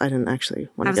Jen, because I didn't actually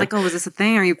want to. I was like, oh, was this a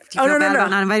thing? Do you feel bad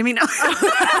about not inviting me? No.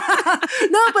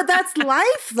 No, but that's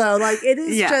life, though. Like, it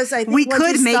is just. I think we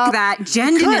could make that.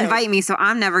 Jen didn't invite me, so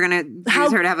I'm never gonna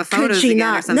use her to have a photo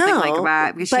again or something like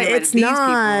that. But it's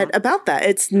not about that.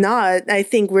 It's not. I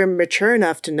think we're mature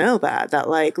enough to know that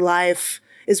like life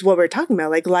is what we're talking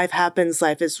about. Like, life happens.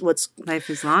 Life is long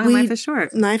and life is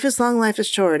short. Life is long, life is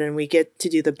short, and we get to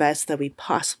do the best that we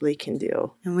possibly can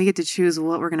do. And we get to choose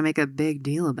what we're going to make a big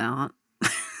deal about.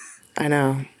 I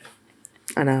know.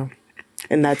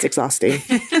 And that's exhausting.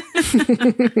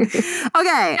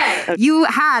 Okay. You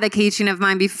had a Kachin of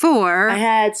mine before. I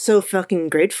had So Fucking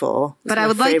Grateful. But I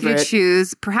would like you to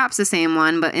choose perhaps the same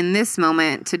one, but in this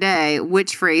moment today,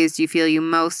 which phrase do you feel you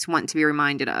most want to be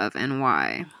reminded of and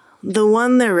why? The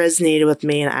one that resonated with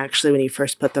me, and actually when you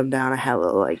first put them down, I had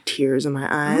little like tears in my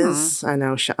eyes. I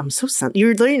know, I'm so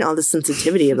you're learning all this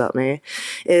sensitivity about me,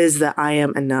 is that I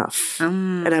am enough.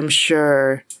 And I'm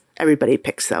sure everybody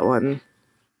picks that one.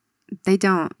 They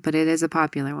don't, but it is a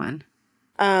popular one.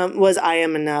 Was I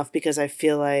am enough, because I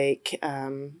feel like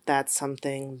that's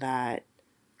something that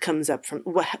comes up from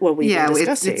what we've been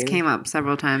discussing. It came up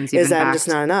several times. Is that I'm just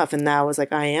not enough, and that was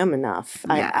like, I am enough.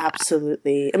 Yeah. I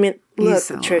absolutely. I mean, look,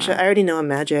 Trisha, I already know I'm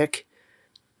magic.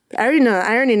 I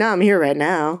already know I'm here right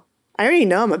now. I already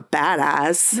know I'm a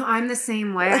badass. No, I'm the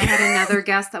same way. I had another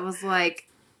guest that was like,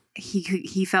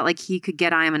 he felt like he could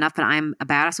get I am enough, but I'm a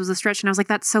badass was a stretch, and I was like,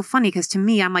 that's so funny, because to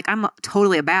me, I'm like, I'm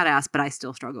totally a badass, but I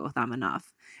still struggle with I'm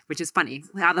enough. Which is funny.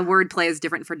 How the wordplay is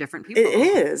different for different people. It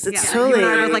is. It's totally.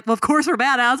 I was like, well, of course we're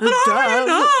badass, but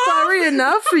are we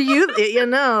enough for you? You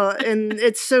know, and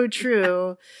it's so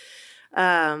true.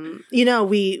 You know,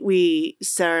 we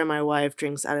Sarah, my wife,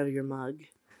 drinks out of your mug,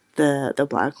 the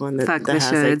black one that has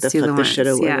like the fuck the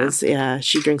shoulda wouldas. Yeah,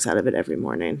 she drinks out of it every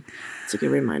morning. It's a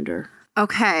good reminder.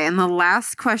 Okay, and the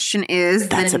last question is...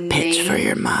 That's a pitch for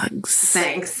your mugs.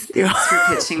 Thanks for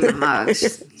pitching the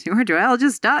mugs.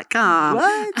 YourDryologist.com.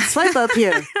 What? Swipe up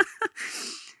here.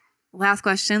 Last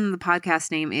question. The podcast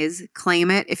name is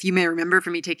Claim It. If you may remember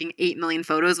from me taking 8 million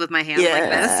photos with my hand like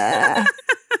this.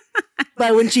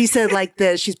 But when she said like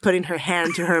this, she's putting her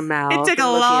hand to her mouth. It took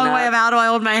a long way of how do I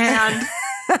hold my hand.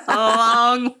 A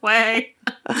long way.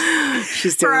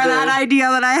 She's doing for that idea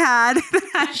that I had.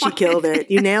 She killed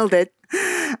it. You nailed it.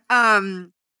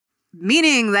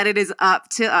 Meaning that it is up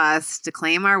to us to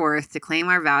claim our worth, to claim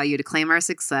our value, to claim our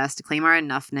success, to claim our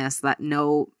enoughness, that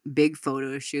no big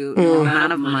photo shoot, no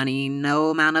amount of money, no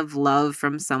amount of love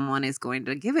from someone is going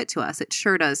to give it to us. It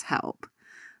sure does help.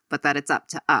 But that it's up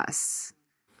to us.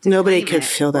 Nobody could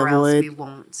fill that void. We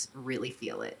won't really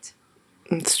feel it.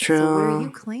 It's true. So what are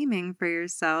you claiming for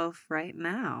yourself right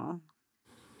now?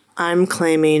 I'm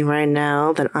claiming right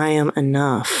now that I am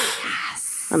enough.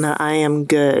 Yes. And that I am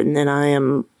good, and I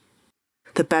am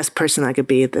the best person I could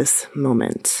be at this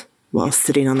moment while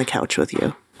sitting on the couch with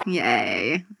you.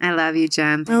 Yay. I love you,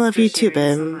 Jen. I love you too,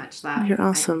 Ben. You're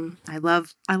awesome. I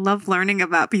love learning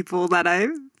about people that I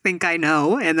think I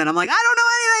know, and then I'm like, I don't know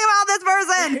anything about this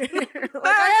person.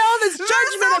 Like, I have all this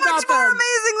judgment about them. Much more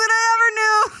amazing than I ever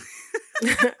knew.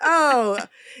 Oh,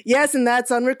 yes, and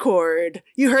that's on record.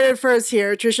 You heard it first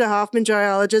here. Trisha Hoffman,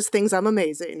 Joyologist, thinks I'm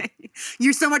amazing.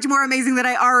 You're so much more amazing than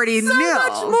I already knew. So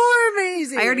much more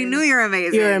amazing. I already knew you're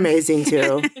amazing. You're amazing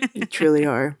too. You truly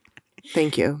are.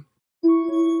 Thank you.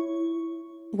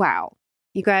 Wow.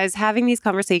 You guys, having these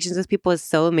conversations with people is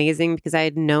so amazing because I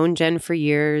had known Jen for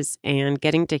years and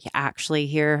getting to actually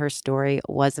hear her story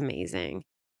was amazing.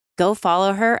 Go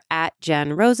follow her at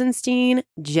Jen Rosenstein,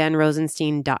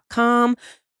 jenrosenstein.com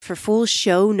for full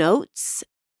show notes,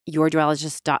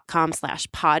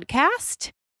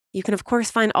 yourdualogist.com/podcast. You can, of course,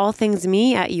 find all things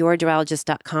me at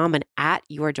yourdualogist.com and at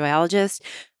yourdualogist.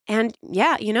 And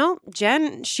yeah,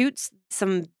 Jen shoots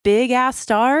some big ass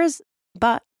stars,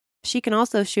 but she can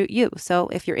also shoot you. So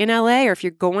if you're in LA or if you're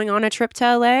going on a trip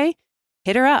to LA,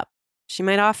 hit her up. She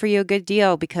might offer you a good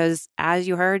deal because, as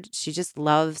you heard, she just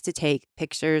loves to take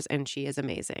pictures and she is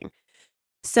amazing.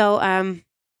 So,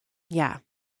 yeah.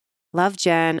 Love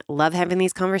Jen. Love having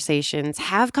these conversations.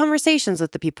 Have conversations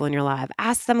with the people in your life.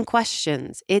 Ask them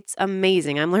questions. It's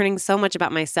amazing. I'm learning so much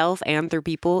about myself and through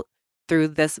people through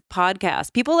this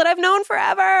podcast. People that I've known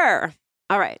forever.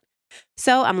 All right.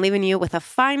 So I'm leaving you with a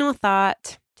final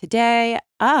thought today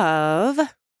of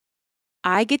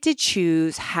I get to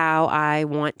choose how I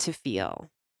want to feel.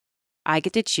 I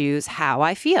get to choose how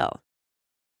I feel.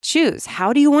 Choose.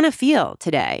 How do you want to feel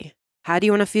today? How do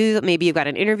you want to feel? Maybe you've got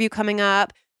an interview coming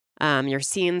up. You're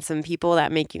seeing some people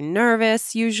that make you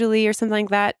nervous usually or something like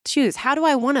that. Choose. How do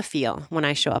I want to feel when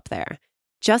I show up there?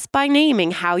 Just by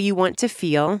naming how you want to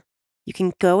feel, you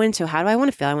can go into how do I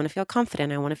want to feel? I want to feel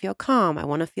confident. I want to feel calm. I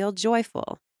want to feel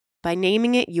joyful. By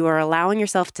naming it, you are allowing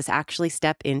yourself to actually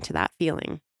step into that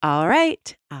feeling. All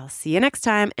right. I'll see you next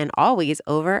time and always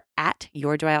over at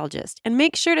Your Dualogist. And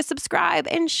make sure to subscribe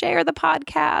and share the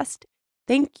podcast.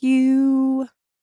 Thank you.